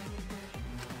fine.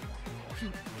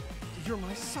 You're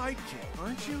my sidekick,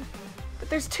 aren't you? But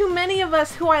there's too many of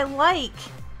us who I like.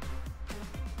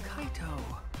 Kaito...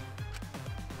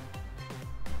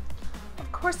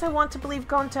 Of course I want to believe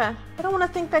Gonta. I don't want to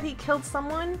think that he killed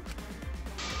someone.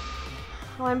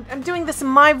 Well, I'm doing this in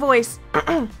my voice.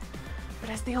 But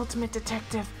as the ultimate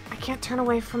detective, I can't turn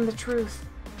away from the truth.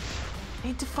 I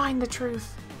need to find the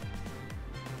truth.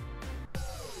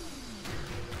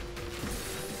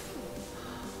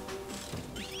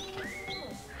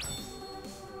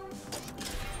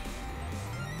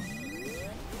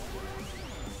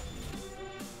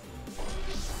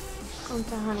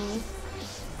 Gonta, honey.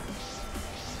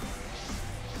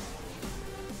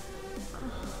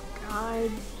 Oh,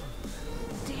 God.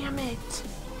 Damn it.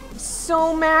 I'm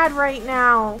so mad right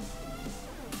now.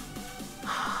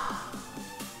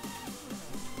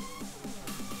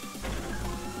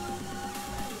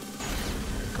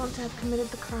 Gonta have committed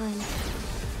the crime.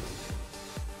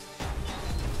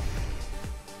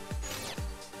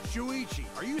 Shuichi,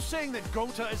 are you saying that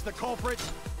Gonta is the culprit?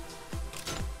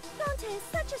 Gonta is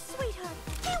such a sweetheart.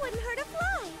 He wouldn't hurt a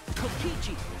fly.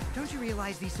 Kokichi! Don't you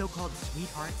realize these so-called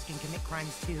sweethearts can commit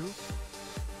crimes too?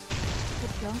 Could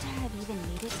Gonta have even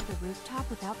made it to the rooftop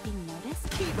without being noticed?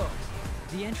 Kibo!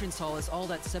 The entrance hall is all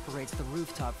that separates the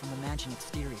rooftop from the mansion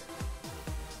exterior.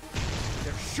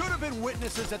 There should have been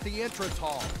witnesses at the entrance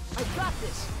hall. I got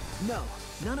this! No,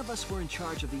 none of us were in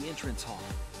charge of the entrance hall.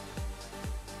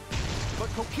 But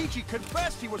Kokichi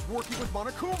confessed he was working with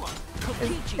Monokuma.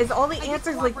 Kokichi! Is all the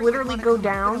answers like literally go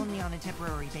down? But only on a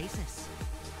temporary basis.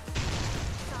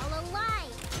 It's all a lie.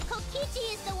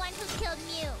 Kokichi is the one who killed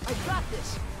Mew. I got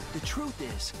this! The truth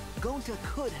is, Gonta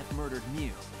could have murdered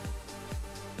Mew.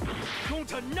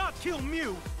 Gonta not kill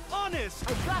Mew! Honest!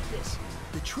 I got this!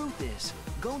 The truth is,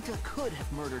 Gonta could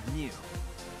have murdered Mew.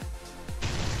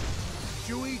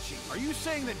 Shuichi, are you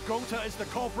saying that Gonta is the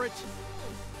culprit?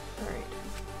 Alright.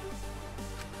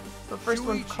 The first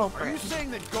one's Shuichi, culprit. are you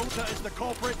saying that Gonta is the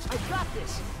culprit? I got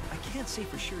this! I can't say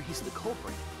for sure he's the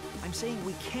culprit. I'm saying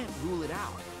we can't rule it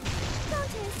out.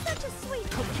 Gonta is such a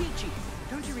sweetheart. Kokichi!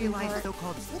 Don't you realize the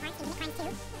so-called Sweethearts can be crimes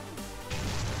too.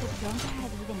 Could Gonta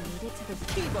have even made it to the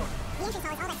Kibo! The entrance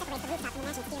hall is all that separates the rooftop from the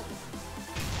mansion exterior.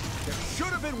 There should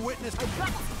have been witnesses. No,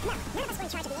 none of us were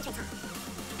in charge of the entrance hall.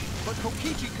 But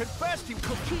Kokichi confessed he...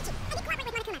 Kokichi! And he cooperated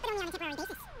with Monokuma, but only on a temporary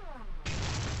basis.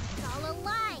 It's all a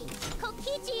lie!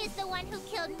 Kokichi is the one who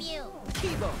killed Mew!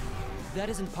 Kibo! That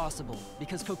isn't possible,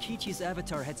 because Kokichi's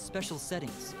avatar had special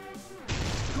settings.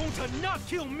 Gonta not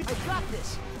kill me! I got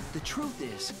this! The truth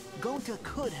is, Gonta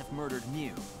could have murdered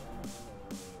Mew.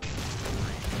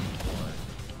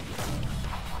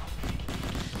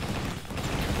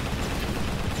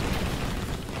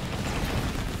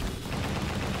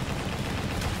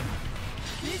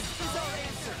 This is our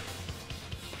answer!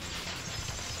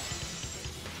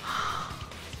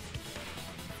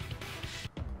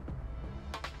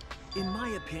 In my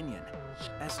opinion,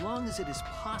 as long as it is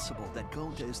possible that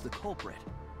Gonta is the culprit,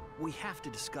 we have to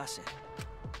discuss it.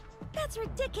 That's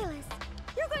ridiculous!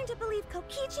 You're going to believe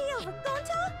Kokichi over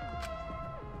Gonta?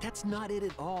 That's not it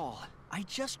at all. I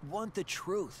just want the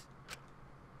truth.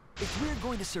 If we're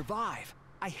going to survive,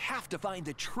 I have to find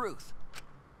the truth.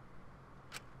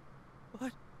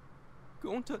 But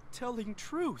Gonta telling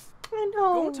truth. I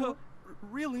know. Gonta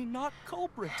really not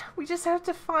culprit. We just have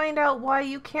to find out why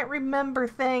you can't remember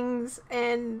things,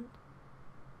 and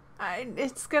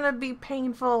it's gonna be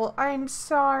painful. I'm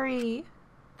sorry.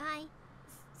 I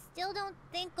still don't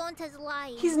think Gonta's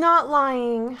lying. He's not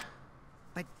lying.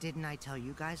 But didn't I tell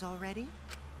you guys already?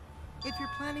 If you're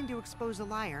planning to expose a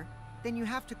liar, then you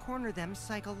have to corner them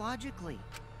psychologically.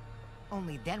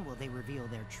 Only then will they reveal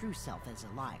their true self as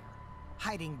a liar,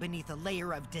 hiding beneath a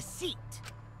layer of deceit.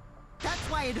 That's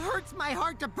why it hurts my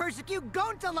heart to persecute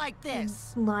Gonta like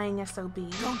this! Lying SOB.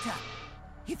 Gonta,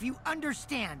 if you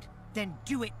understand, then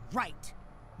do it right.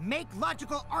 Make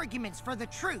logical arguments for the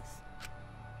truth.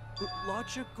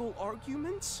 Logical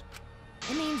arguments?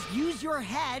 It means use your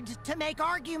head to make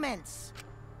arguments.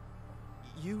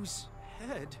 Use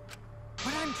head?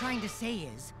 What I'm trying to say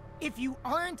is, if you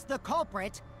aren't the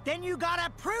culprit, then you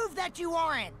gotta prove that you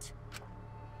aren't!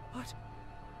 But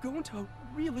Gonta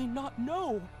really not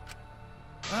know.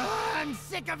 I'm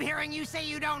sick of hearing you say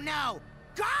you don't know!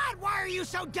 God, why are you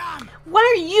so dumb?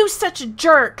 Why are you such a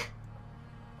jerk?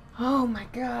 Oh my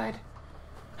god.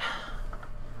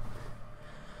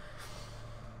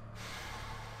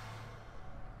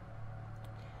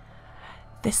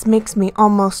 This makes me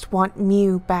almost want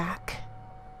Mew back.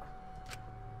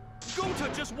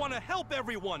 Gonta just want to help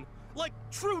everyone, like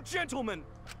true gentlemen.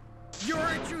 You're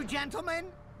a true gentleman?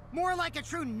 More like a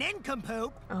true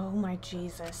nincompoop. Oh my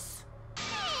Jesus.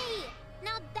 Hey!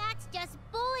 Now that's just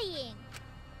bullying!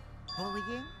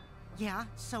 Bullying? Yeah,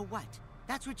 so what?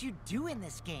 That's what you do in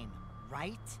this game,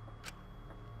 right?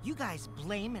 You guys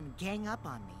blame and gang up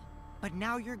on me, but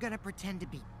now you're gonna pretend to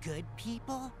be good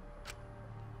people?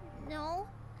 No,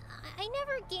 I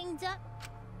never ganged up.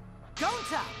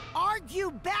 Gonta, argue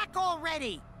back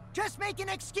already! Just make an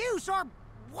excuse or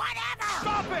whatever!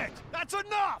 Stop it! That's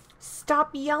enough! Stop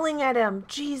yelling at him.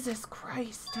 Jesus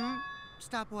Christ. Hmm?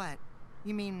 Stop what?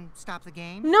 You mean stop the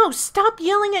game? No, stop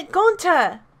yelling at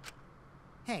Gonta.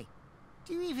 Hey,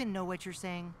 do you even know what you're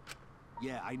saying?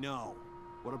 Yeah, I know.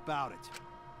 What about it?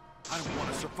 I don't want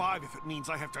to survive if it means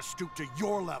I have to stoop to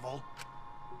your level.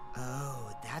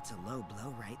 Oh, that's a low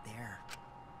blow right there.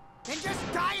 Then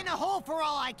just die in a hole for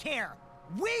all I care!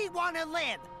 We want to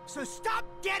live, so stop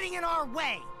getting in our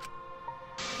way!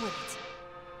 Wait.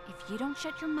 If you don't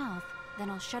shut your mouth, then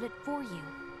I'll shut it for you.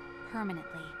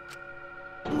 Permanently.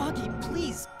 Magi,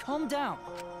 please, calm down.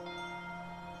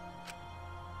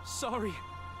 Sorry.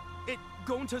 It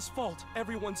Gonta's fault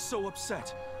everyone's so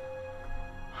upset.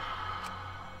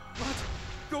 But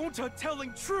Gonta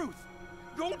telling truth!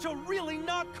 Gonta really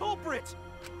not culprit!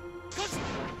 Cause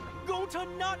Gonta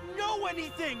not know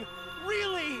anything!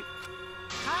 Really!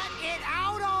 Cut it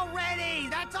out already!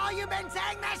 That's all you've been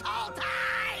saying this whole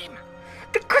time!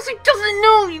 Because he doesn't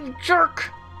know, you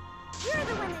jerk. You're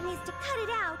the one that needs to cut it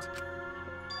out!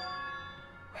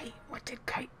 Wait,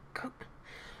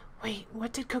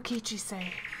 what did Kokichi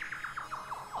say?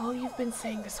 All you've been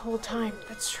saying this whole time,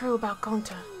 that's true about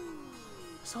Gonta.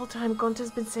 This whole time,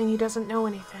 Gonta's been saying he doesn't know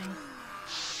anything.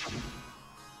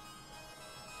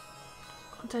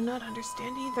 Gonta not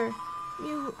understand either.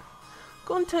 Mew...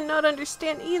 Gonta not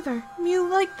understand either. Mew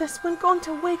like this when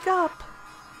Gonta wake up.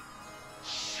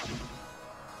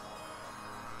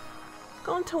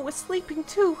 Gonta was sleeping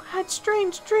too, had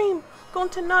strange dream.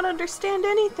 Gonta not understand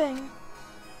anything.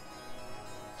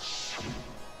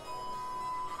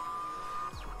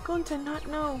 Gonta not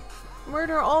know.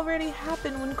 Murder already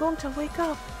happened when Gonta wake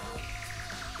up.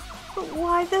 But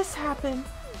why this happened?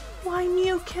 Why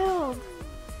Mew killed?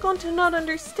 Gonta not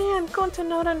understand. Gonta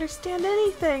not understand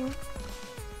anything.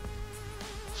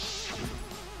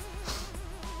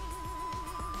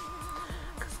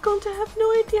 Cause Gonta have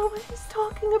no idea what he's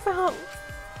talking about.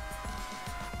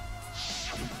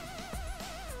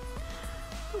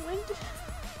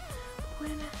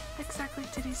 When exactly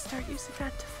did he start using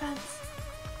that defense?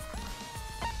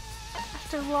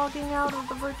 After logging out of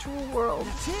the virtual world.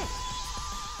 That's it!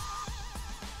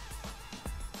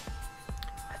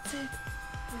 That's it.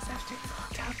 It was after he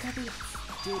logged out, Debbie.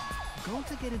 Did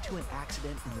Gonta get into an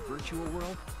accident in the virtual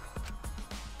world?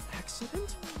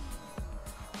 Accident?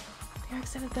 The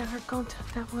accident that hurt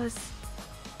Gonta, that was...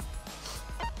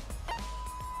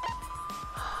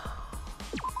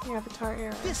 the Avatar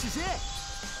era. This is it!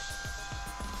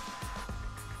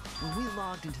 When we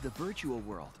logged into the virtual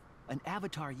world, an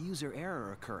Avatar user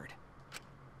error occurred.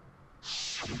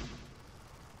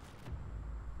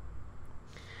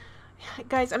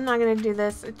 Guys, I'm not gonna do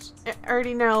this. I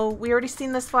already know. We already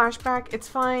seen this flashback. It's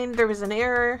fine. There was an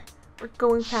error. We're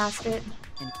going past it.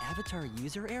 An Avatar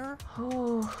user error?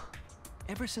 Oh.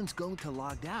 Ever since Gonta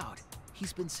logged out,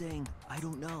 he's been saying, I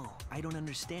don't know, I don't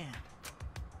understand.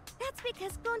 That's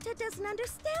because Gonta doesn't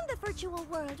understand the virtual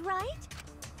world, right?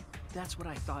 That's what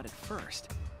I thought at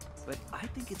first, but I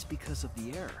think it's because of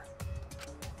the error.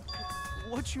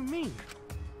 What you mean?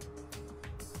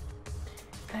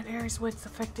 That error is what's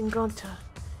affecting Gonta,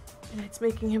 and it's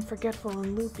making him forgetful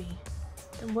and loopy.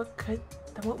 Then what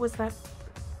was that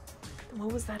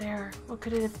error? What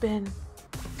could it have been?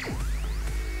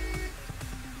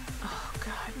 Oh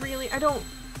God, really? I don't...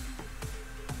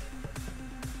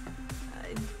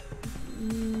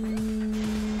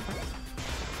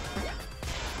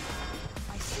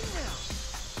 I see now!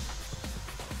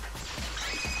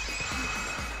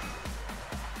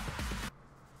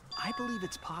 I believe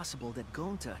it's possible that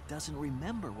Gonta doesn't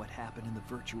remember what happened in the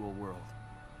virtual world.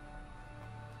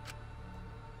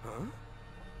 Huh?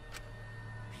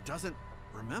 He doesn't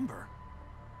remember?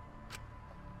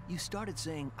 You started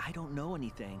saying, I don't know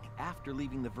anything, after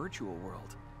leaving the virtual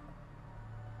world.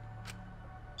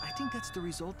 I think that's the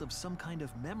result of some kind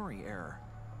of memory error.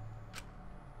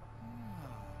 Oh,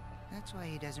 that's why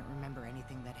he doesn't remember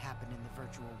anything that happened in the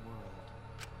virtual world.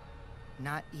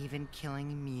 Not even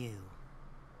killing Mew.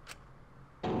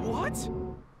 What?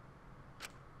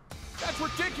 That's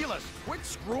ridiculous! Quit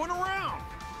screwing around!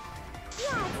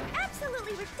 Yeah, it's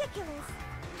absolutely ridiculous.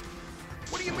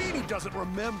 What do you mean he doesn't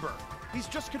remember? He's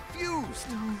just confused!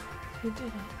 He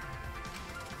didn't.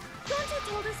 Gonta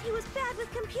told us he was bad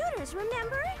with computers,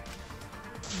 remember?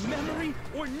 Memory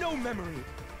or no memory,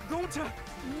 Gonta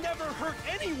never hurt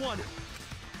anyone!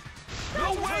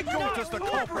 No way Gonta's the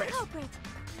culprit!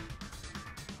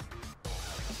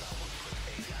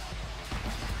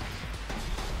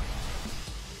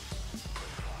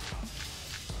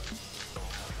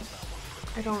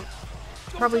 I don't...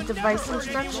 Probably device never hurt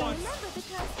instructions? anyone. Remember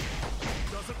because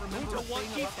Doesn't remember Gonta won't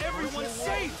keep everyone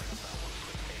safe!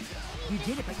 You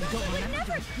did it, but you don't remember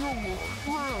the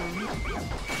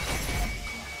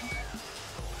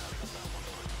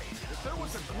If there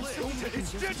was a glitch... Gonta,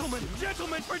 it's gentlemen!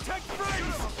 Gentlemen, protect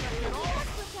friends!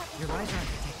 Your lies aren't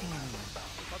protecting anyone.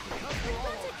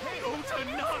 Gonta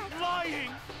not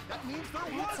lying! That means there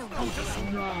was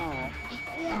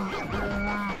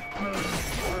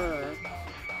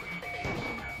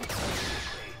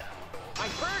I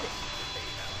heard it!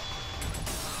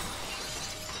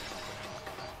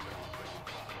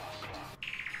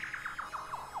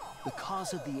 The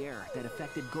cause of the error that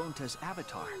affected Gonta's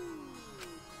avatar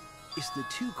is the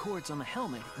 2 cords on the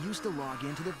helmet used to log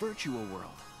into the virtual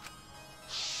world.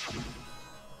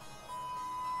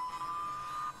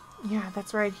 Yeah,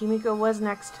 that's right. Himiko was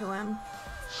next to him.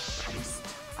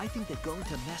 I think that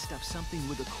Gonta messed up something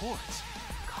with the cords,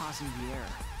 causing the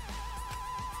error.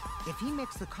 If he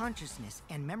mixed the consciousness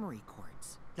and memory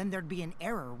cords, then there'd be an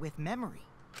error with memory.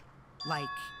 Like,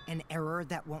 an error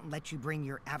that won't let you bring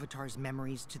your avatar's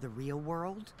memories to the real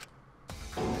world?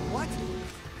 What?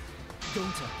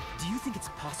 Gonta, do you think it's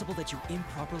possible that you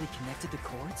improperly connected the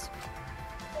cords?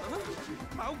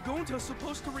 How Gonta's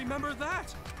supposed to remember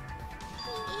that?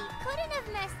 He couldn't have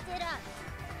messed it up.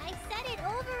 I said it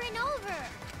over and over.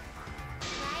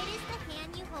 Right is the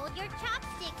hand you hold your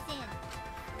chopsticks in.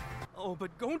 Oh,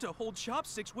 but Gonta holds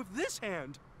chopsticks with this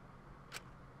hand!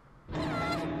 That's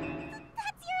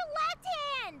your left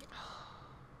hand!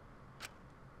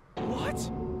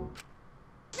 What?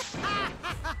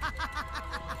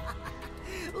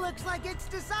 Looks like it's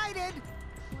decided!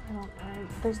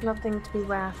 There's nothing to be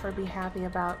laugh or be happy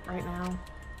about right now.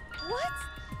 What?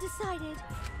 Decided.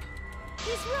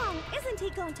 He's wrong, isn't he,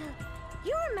 Gonta?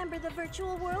 You remember the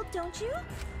virtual world, don't you?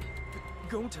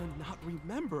 Gonta not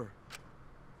remember.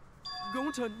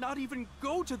 Gonta not even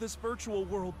go to this virtual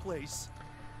world place.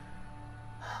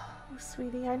 Oh,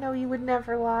 sweetie, I know you would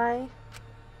never lie.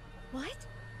 What?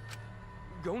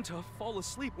 Gonta fall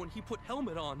asleep when he put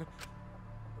helmet on.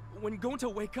 When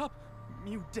Gonta wake up,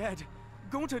 Mew dead.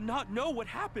 going to not know what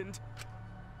happened.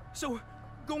 So,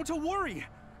 going to worry.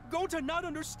 Going to not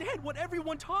understand what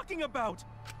everyone talking about.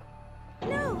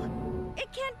 No, it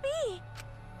can't be.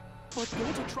 But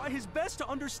going to try his best to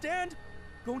understand.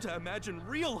 Going to imagine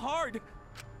real hard.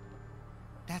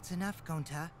 That's enough,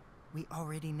 Gonta. We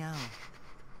already know.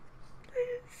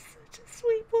 Such a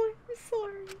sweet boy. I'm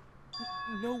sorry.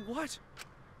 Know what?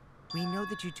 We know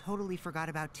that you totally forgot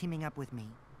about teaming up with me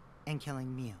and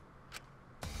killing Mew.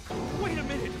 Wait a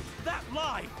minute! That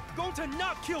lie! Going to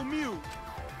not kill Mew!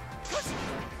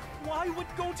 Why would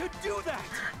going to do that?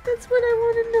 That's what I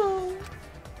want to know.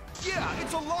 Yeah,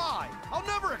 it's a lie! I'll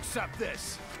never accept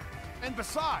this! And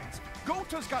besides,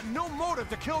 Gota's got no motive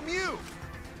to kill Mew!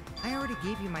 I already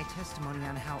gave you my testimony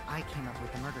on how I came up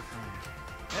with the murder plan.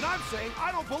 And I'm saying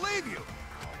I don't believe you!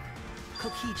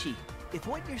 Kokichi, if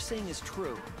what you're saying is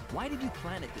true, why did you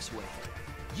plan it this way?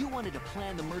 You wanted to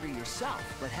plan the murder yourself,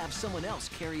 but have someone else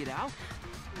carry it out?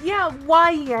 Yeah,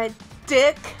 why, you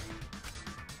dick?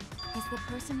 Is the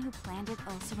person who planned it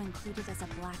also included as a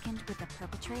blackened with the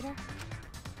perpetrator?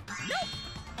 Nope!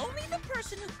 Only the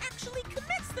person who actually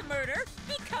commits the murder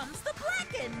becomes the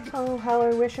blackened! Oh, how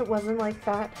I wish it wasn't like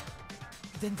that.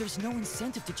 Then there's no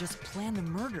incentive to just plan the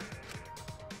murder.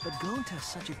 But Gonta's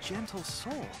such a gentle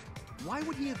soul. Why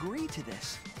would he agree to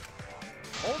this?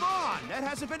 Hold on! That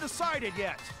hasn't been decided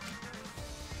yet!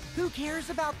 Who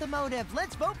cares about the motive?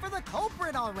 Let's vote for the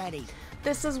culprit already!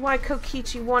 This is why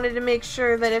Kokichi wanted to make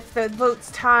sure that if the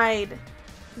votes tied,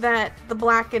 that the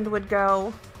blackened would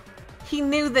go. He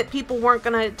knew that people weren't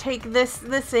gonna take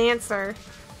this answer.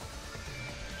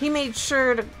 He made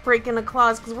sure to break in a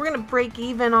clause, because we're gonna break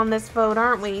even on this vote,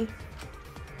 aren't we?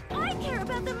 I care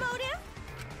about the motive.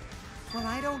 Well,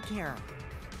 I don't care.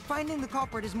 Finding the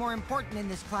culprit is more important in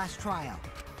this class trial.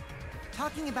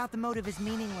 Talking about the motive is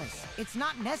meaningless. It's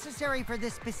not necessary for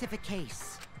this specific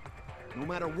case. No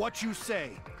matter what you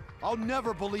say, I'll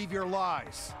never believe your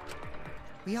lies.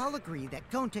 We all agree that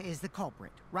Gonta is the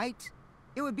culprit, right?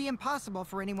 It would be impossible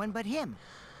for anyone but him.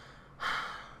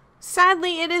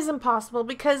 Sadly, it is impossible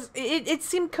because it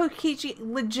seemed Kokichi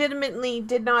legitimately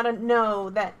did not know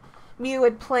that Mew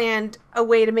had planned a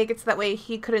way to make it so that way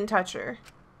he couldn't touch her.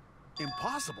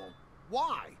 Impossible?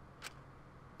 Why?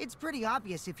 It's pretty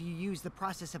obvious if you use the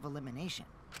process of elimination.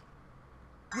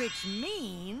 Which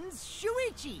means,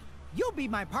 Shuichi, you'll be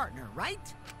my partner,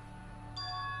 right?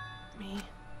 Me?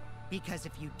 Because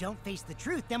if you don't face the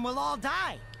truth, then we'll all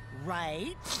die,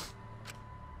 right?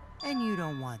 And you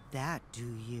don't want that,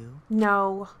 do you?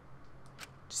 No.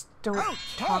 Just don't Okay,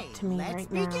 talk to me let's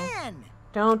right now. begin.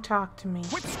 Don't talk to me.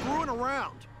 Quit screwing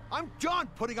around! I'm done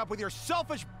putting up with your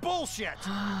selfish bullshit!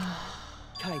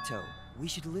 Kaito, we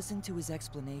should listen to his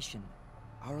explanation.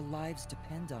 Our lives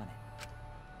depend on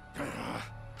it.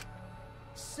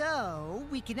 So,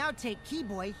 we can now take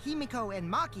Keyboy, Himiko,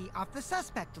 and Maki off the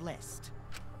suspect list.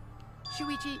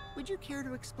 Shuichi, would you care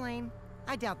to explain?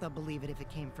 I doubt they'll believe it if it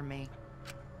came from me.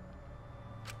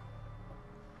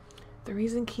 The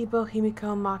reason Kibo,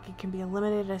 Himiko, and Maki can be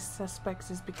eliminated as suspects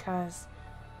is because...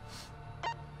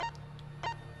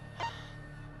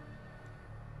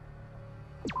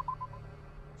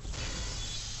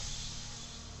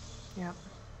 Yep.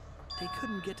 They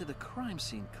couldn't get to the crime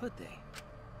scene, could they?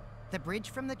 The bridge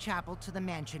from the chapel to the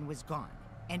mansion was gone,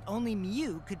 and only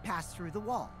Mew could pass through the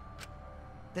wall.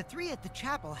 The three at the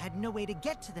chapel had no way to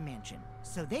get to the mansion,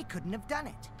 so they couldn't have done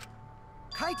it.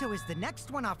 Kaito is the next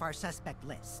one off our suspect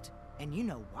list, and you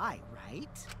know why,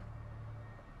 right?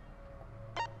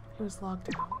 He was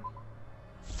logged out.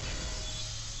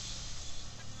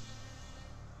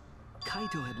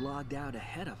 Kaito had logged out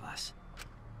ahead of us.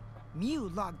 Mew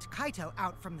logged Kaito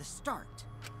out from the start.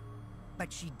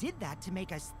 But she did that to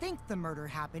make us think the murder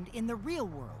happened in the real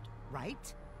world,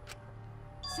 right?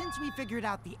 Since we figured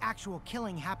out the actual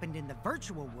killing happened in the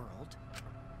virtual world,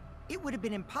 it would have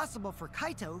been impossible for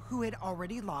Kaito, who had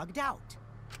already logged out.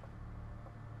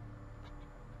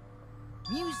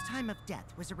 Mew's time of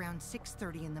death was around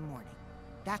 6:30 in the morning.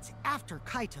 That's after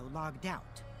Kaito logged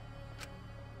out.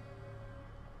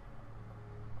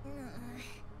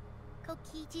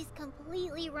 Kokichi's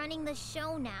completely running the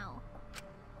show now.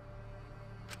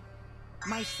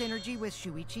 My synergy with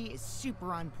Shuichi is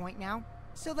super on point now,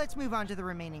 so let's move on to the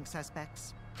remaining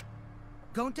suspects.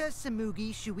 Gonta,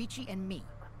 Samugi, Shuichi, and me.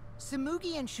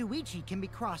 Samugi and Shuichi can be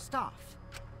crossed off.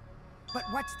 But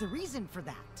what's the reason for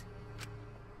that?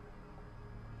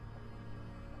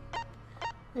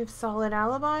 We have solid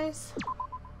alibis.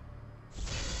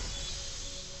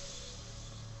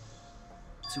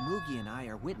 Tsumugi and I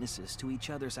are witnesses to each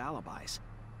other's alibis.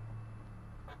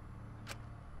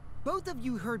 Both of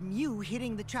you heard Mew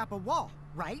hitting the chapel wall,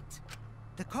 right?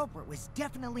 The culprit was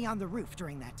definitely on the roof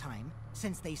during that time,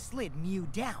 since they slid Mew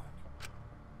down.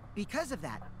 Because of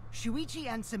that, Shuichi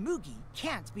and Tsumugi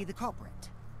can't be the culprit.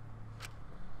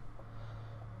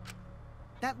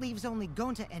 That leaves only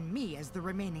Gonta and me as the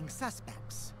remaining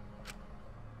suspects.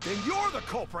 Then you're the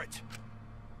culprit!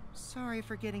 Sorry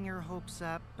for getting your hopes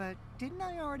up, but didn't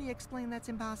I already explain that's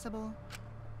impossible?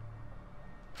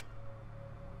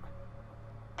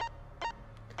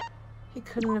 He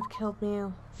couldn't have killed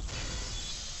Mew.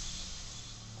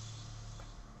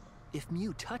 If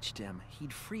Mew touched him,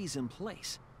 he'd freeze in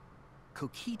place.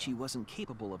 Kokichi wasn't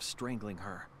capable of strangling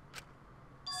her.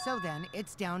 So then,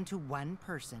 it's down to one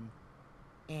person.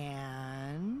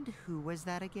 And who was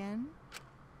that again?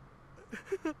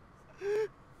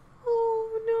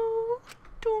 Oh no,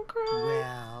 don't cry.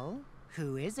 Well,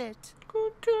 who is it?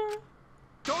 Gonta.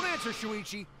 Don't answer,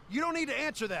 Shuichi! You don't need to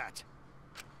answer that!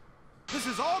 This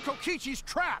is all Kokichi's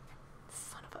trap!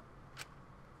 Son of a...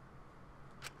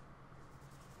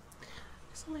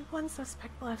 There's only one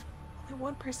suspect left. Only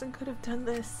one person could have done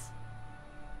this.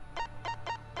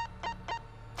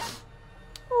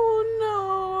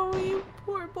 Oh no, you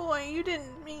poor boy. You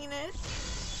didn't mean it.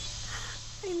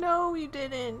 I know you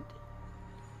didn't.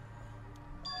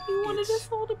 You wanted us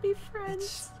all to be friends.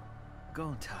 It's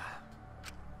Gonta.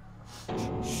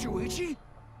 Shuichi?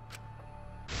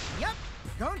 Yep,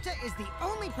 Gonta is the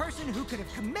only person who could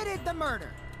have committed the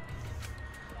murder.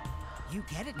 You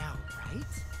get it now, right?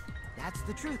 That's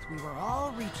the truth we were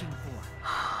all reaching for.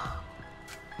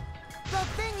 The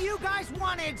thing you guys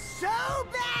wanted so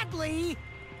badly!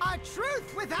 A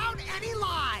truth without any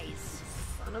lies!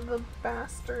 Son of a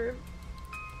bastard.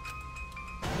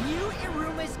 Mew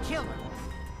Iruma's killer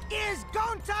is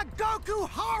Gonta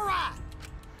Gokuhara!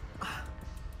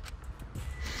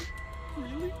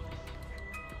 Really?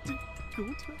 Did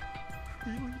Gonta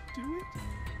really do it?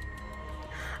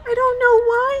 I don't know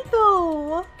why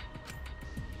though.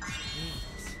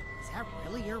 Jeez, is that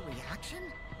really your reaction?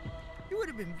 It would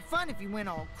have been fun if you went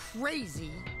all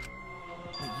crazy.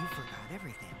 But you forgot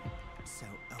everything, so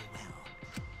oh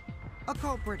well. A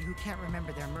culprit who can't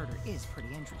remember their murder is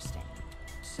pretty interesting.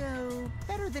 So,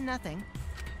 better than nothing.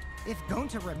 If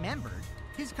Gonta remembered,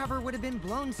 his cover would have been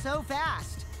blown so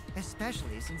fast.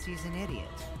 Especially since he's an idiot.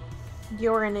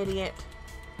 You're an idiot.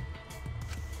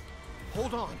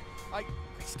 Hold on. I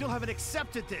still haven't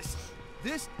accepted this.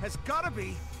 This has gotta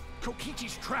be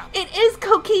Kokichi's trap. It is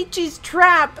Kokichi's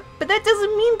trap, but that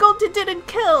doesn't mean Gonta didn't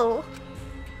kill.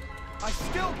 I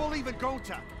still believe in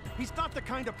Gonta. He's not the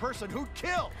kind of person who'd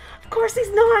kill. Of course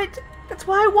he's not. That's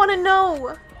why I want to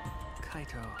know.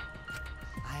 Kaito.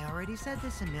 I already said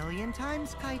this a million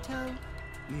times, Kaito.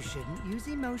 You shouldn't use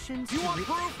emotions. You want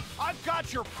proof? I've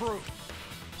got your proof.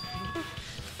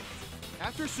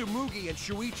 After Tsumugi and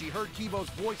Shuichi heard Kibo's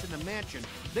voice in the mansion,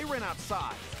 they ran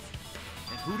outside.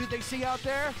 And who did they see out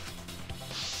there?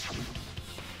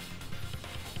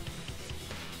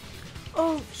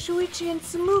 Oh, Shuichi and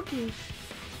Tsumugi.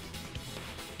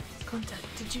 Gonta,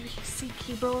 did you see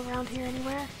Kibo around here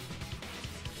anywhere?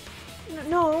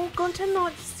 No, Gonta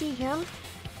not see him.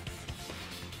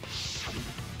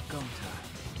 Gonta.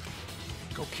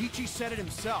 Kokichi said it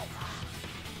himself.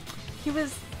 He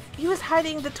was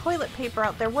hiding the toilet paper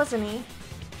out there, wasn't he?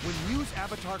 When Mew's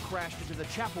avatar crashed into the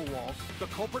chapel wall, the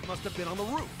culprit must have been on the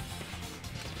roof.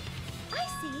 I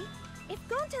see. If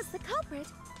Gonta's the culprit,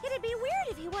 it'd be weird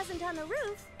if he wasn't on the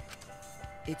roof.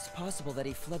 It's possible that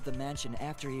he fled the mansion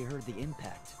after he heard the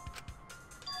impact.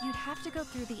 You'd have to go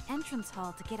through the entrance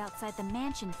hall to get outside the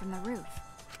mansion from the roof.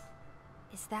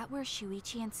 Is that where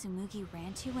Shuichi and Tsumugi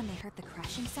ran to when they heard the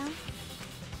crashing sound?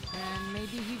 And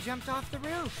maybe he jumped off the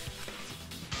roof.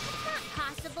 It's not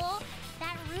possible.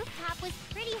 That rooftop was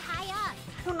pretty high up.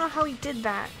 I don't know how he did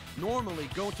that. Normally,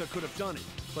 Gonta could have done it,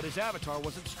 but his avatar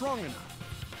wasn't strong enough.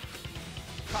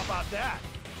 How about that?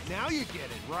 Now you get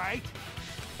it, right?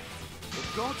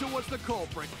 If Gonta was the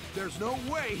culprit, there's no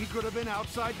way he could have been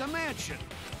outside the mansion.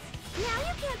 Now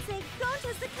you can't say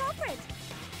Gonta's the culprit.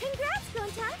 Congrats,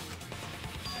 Gonta.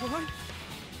 What?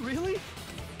 Really? It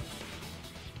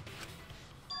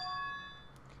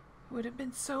would have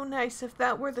been so nice if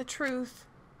that were the truth.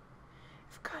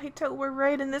 If Kaito were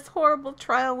right and this horrible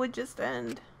trial would just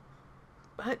end.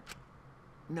 But...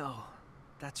 No,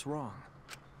 that's wrong.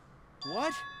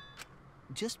 What?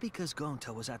 Just because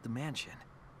Gonta was at the mansion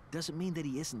doesn't mean that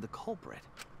he isn't the culprit.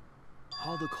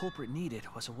 All the culprit needed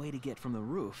was a way to get from the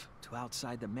roof to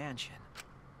outside the mansion.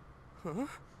 Huh?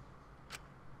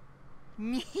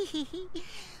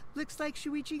 Looks like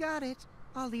Shuichi got it.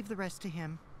 I'll leave the rest to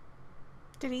him.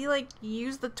 did he like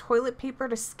use the toilet paper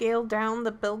to scale down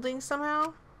the building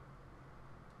somehow?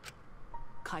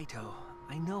 Kaito,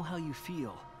 I know how you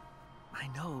feel. I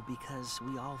know because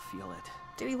we all feel it.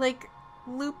 Did he, like,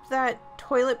 loop that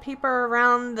toilet paper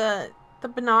around the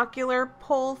binocular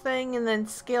pole thing and then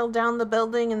scale down the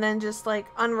building and then just, like,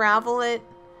 unravel it?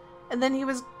 And then he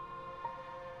was,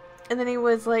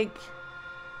 like,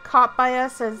 caught by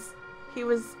us as he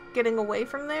was getting away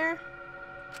from there?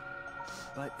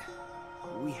 But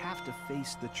we have to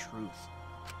face the truth.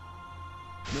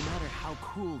 No matter how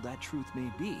cruel that truth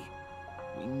may be,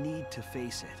 we need to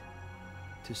face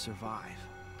it to survive.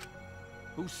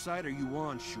 Whose side are you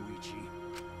on, Shuichi?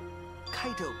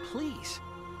 Kaito, please.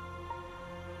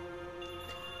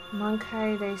 I'm on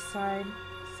Kaede's side.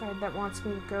 Side that wants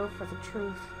me to go for the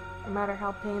truth, no matter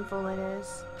how painful it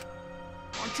is.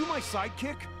 Aren't you my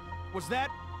sidekick? Was that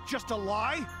just a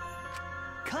lie?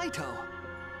 Kaito!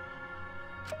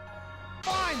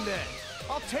 Fine then!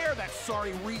 I'll tear that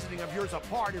sorry reasoning of yours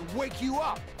apart and wake you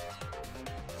up!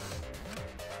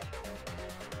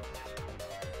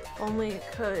 Only it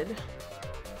could.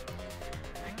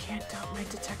 I can't doubt my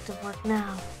detective work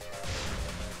now.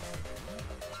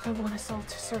 If I want us all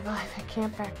to survive, I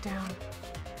can't back down.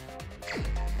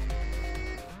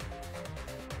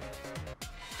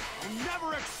 I'll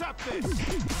never accept this!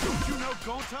 Don't you know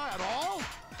Gonta at all?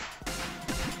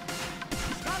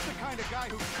 He's not the kind of guy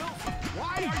who kills him.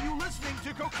 Why are you listening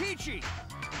to Kokichi?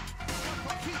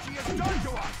 What Kokichi has done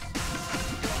to us!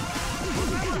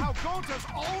 Remember how Gonta's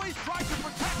always tried to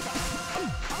protect us!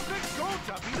 How could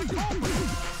Gonta be the culprit?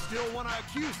 Still want to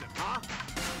accuse him, huh?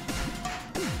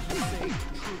 You say the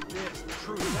truth this, the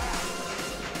truth that.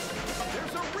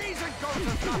 There's a reason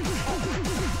Gonta's not the culprit!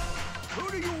 Who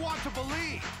do you want to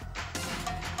believe?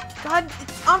 God,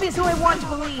 it's obvious who I want to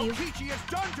believe. What Kokichi has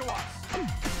done to us!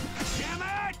 Damn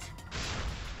it!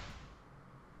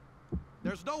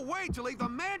 There's no way to leave the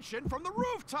mansion from the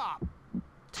rooftop!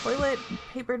 Toilet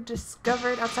paper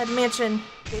discovered outside mansion.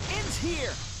 It ends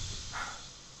here!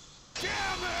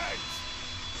 Damn it!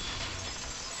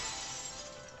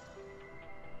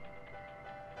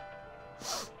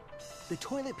 The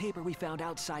toilet paper we found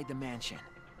outside the mansion.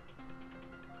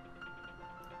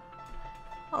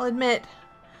 I'll admit,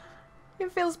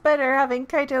 it feels better having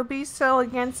Kaito be so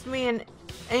against me and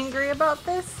angry about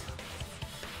this.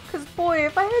 Cause boy,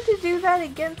 if I had to do that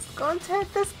against Gonta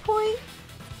at this point,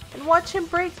 and watch him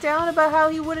break down about how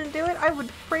he wouldn't do it, I would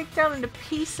break down into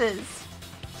pieces.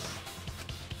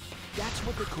 That's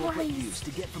what the culprit used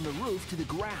to get from the roof to the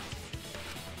ground.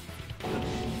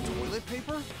 Toilet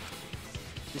paper?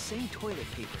 The same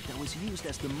toilet paper that was used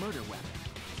as the murder weapon.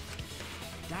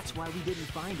 That's why we didn't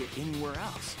find it anywhere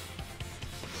else.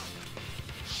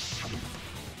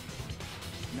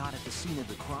 Not at the scene of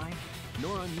the crime,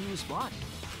 nor on Yu's body.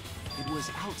 It was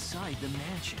outside the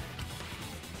mansion.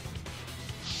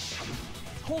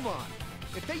 Hold on.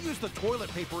 If they use the toilet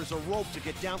paper as a rope to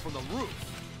get down from the roof,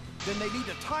 then they need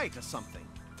to tie it to something.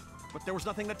 But there was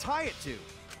nothing to tie it to.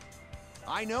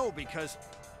 I know because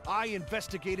I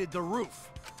investigated the roof.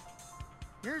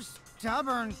 You're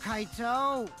stubborn,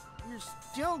 Kaito. You're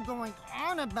still going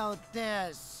on about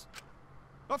this.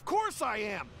 Of course I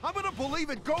am! I'm gonna believe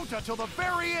in Gonta till the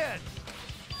very end!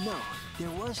 No, there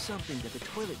was something that the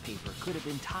toilet paper could have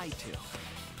been tied to.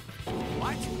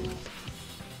 What?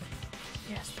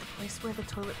 Yes, the place where the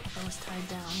toilet paper was tied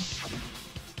down.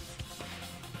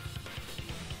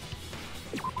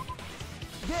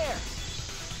 There!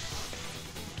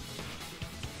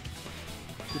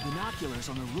 The binoculars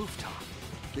on the rooftop.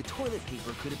 The toilet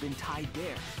paper could have been tied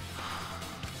there.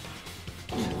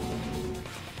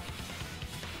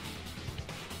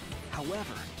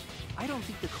 However, I don't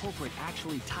think the culprit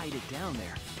actually tied it down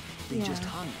there. They just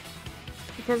hung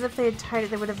it. Because if they had tied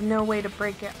it, they would have no way to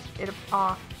break it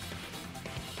off.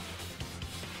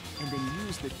 And then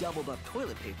used the doubled up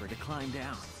toilet paper to climb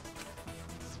down.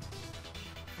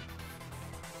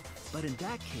 But in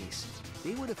that case,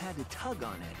 they would have had to tug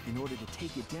on it in order to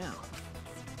take it down.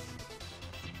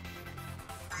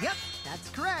 Yep, that's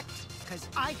correct. Because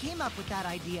I came up with that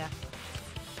idea.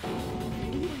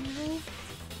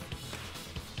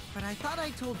 But I thought I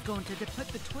told Gonta to put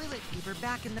the toilet paper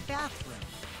back in the bathroom.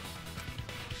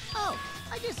 Oh,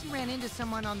 I just ran into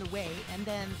someone on the way and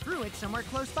then threw it somewhere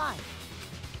close by.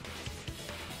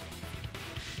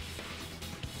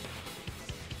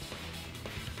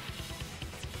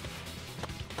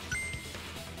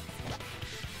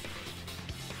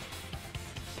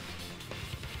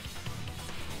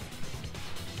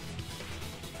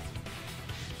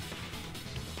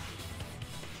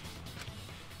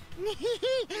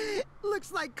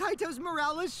 Looks like Kaito's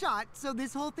morale is shot, so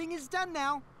this whole thing is done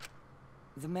now.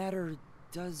 The matter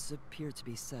does appear to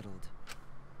be settled.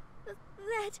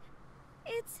 That...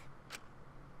 it's...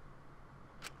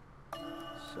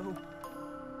 So,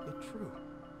 it's true.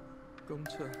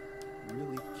 Gonta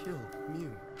really killed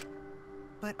Mew.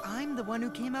 But I'm the one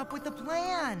who came up with the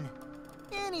plan.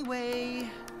 Anyway,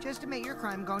 just admit your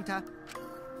crime, Gonta.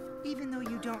 Even though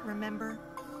you don't remember,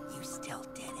 you still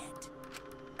did it.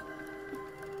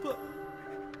 But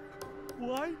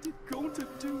why did Gonta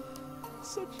do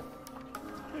such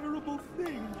a terrible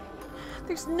thing?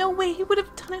 There's no way he would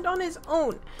have done it on his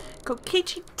own.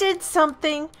 Kokichi did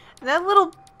something, and that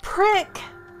little prick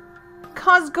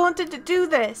caused Gonta to do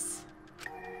this.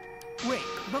 Wait,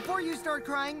 before you start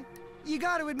crying, you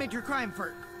gotta admit your crime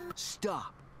first.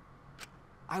 Stop.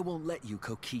 I won't let you,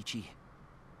 Kokichi.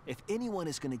 If anyone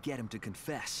is gonna get him to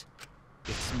confess,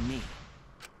 it's me.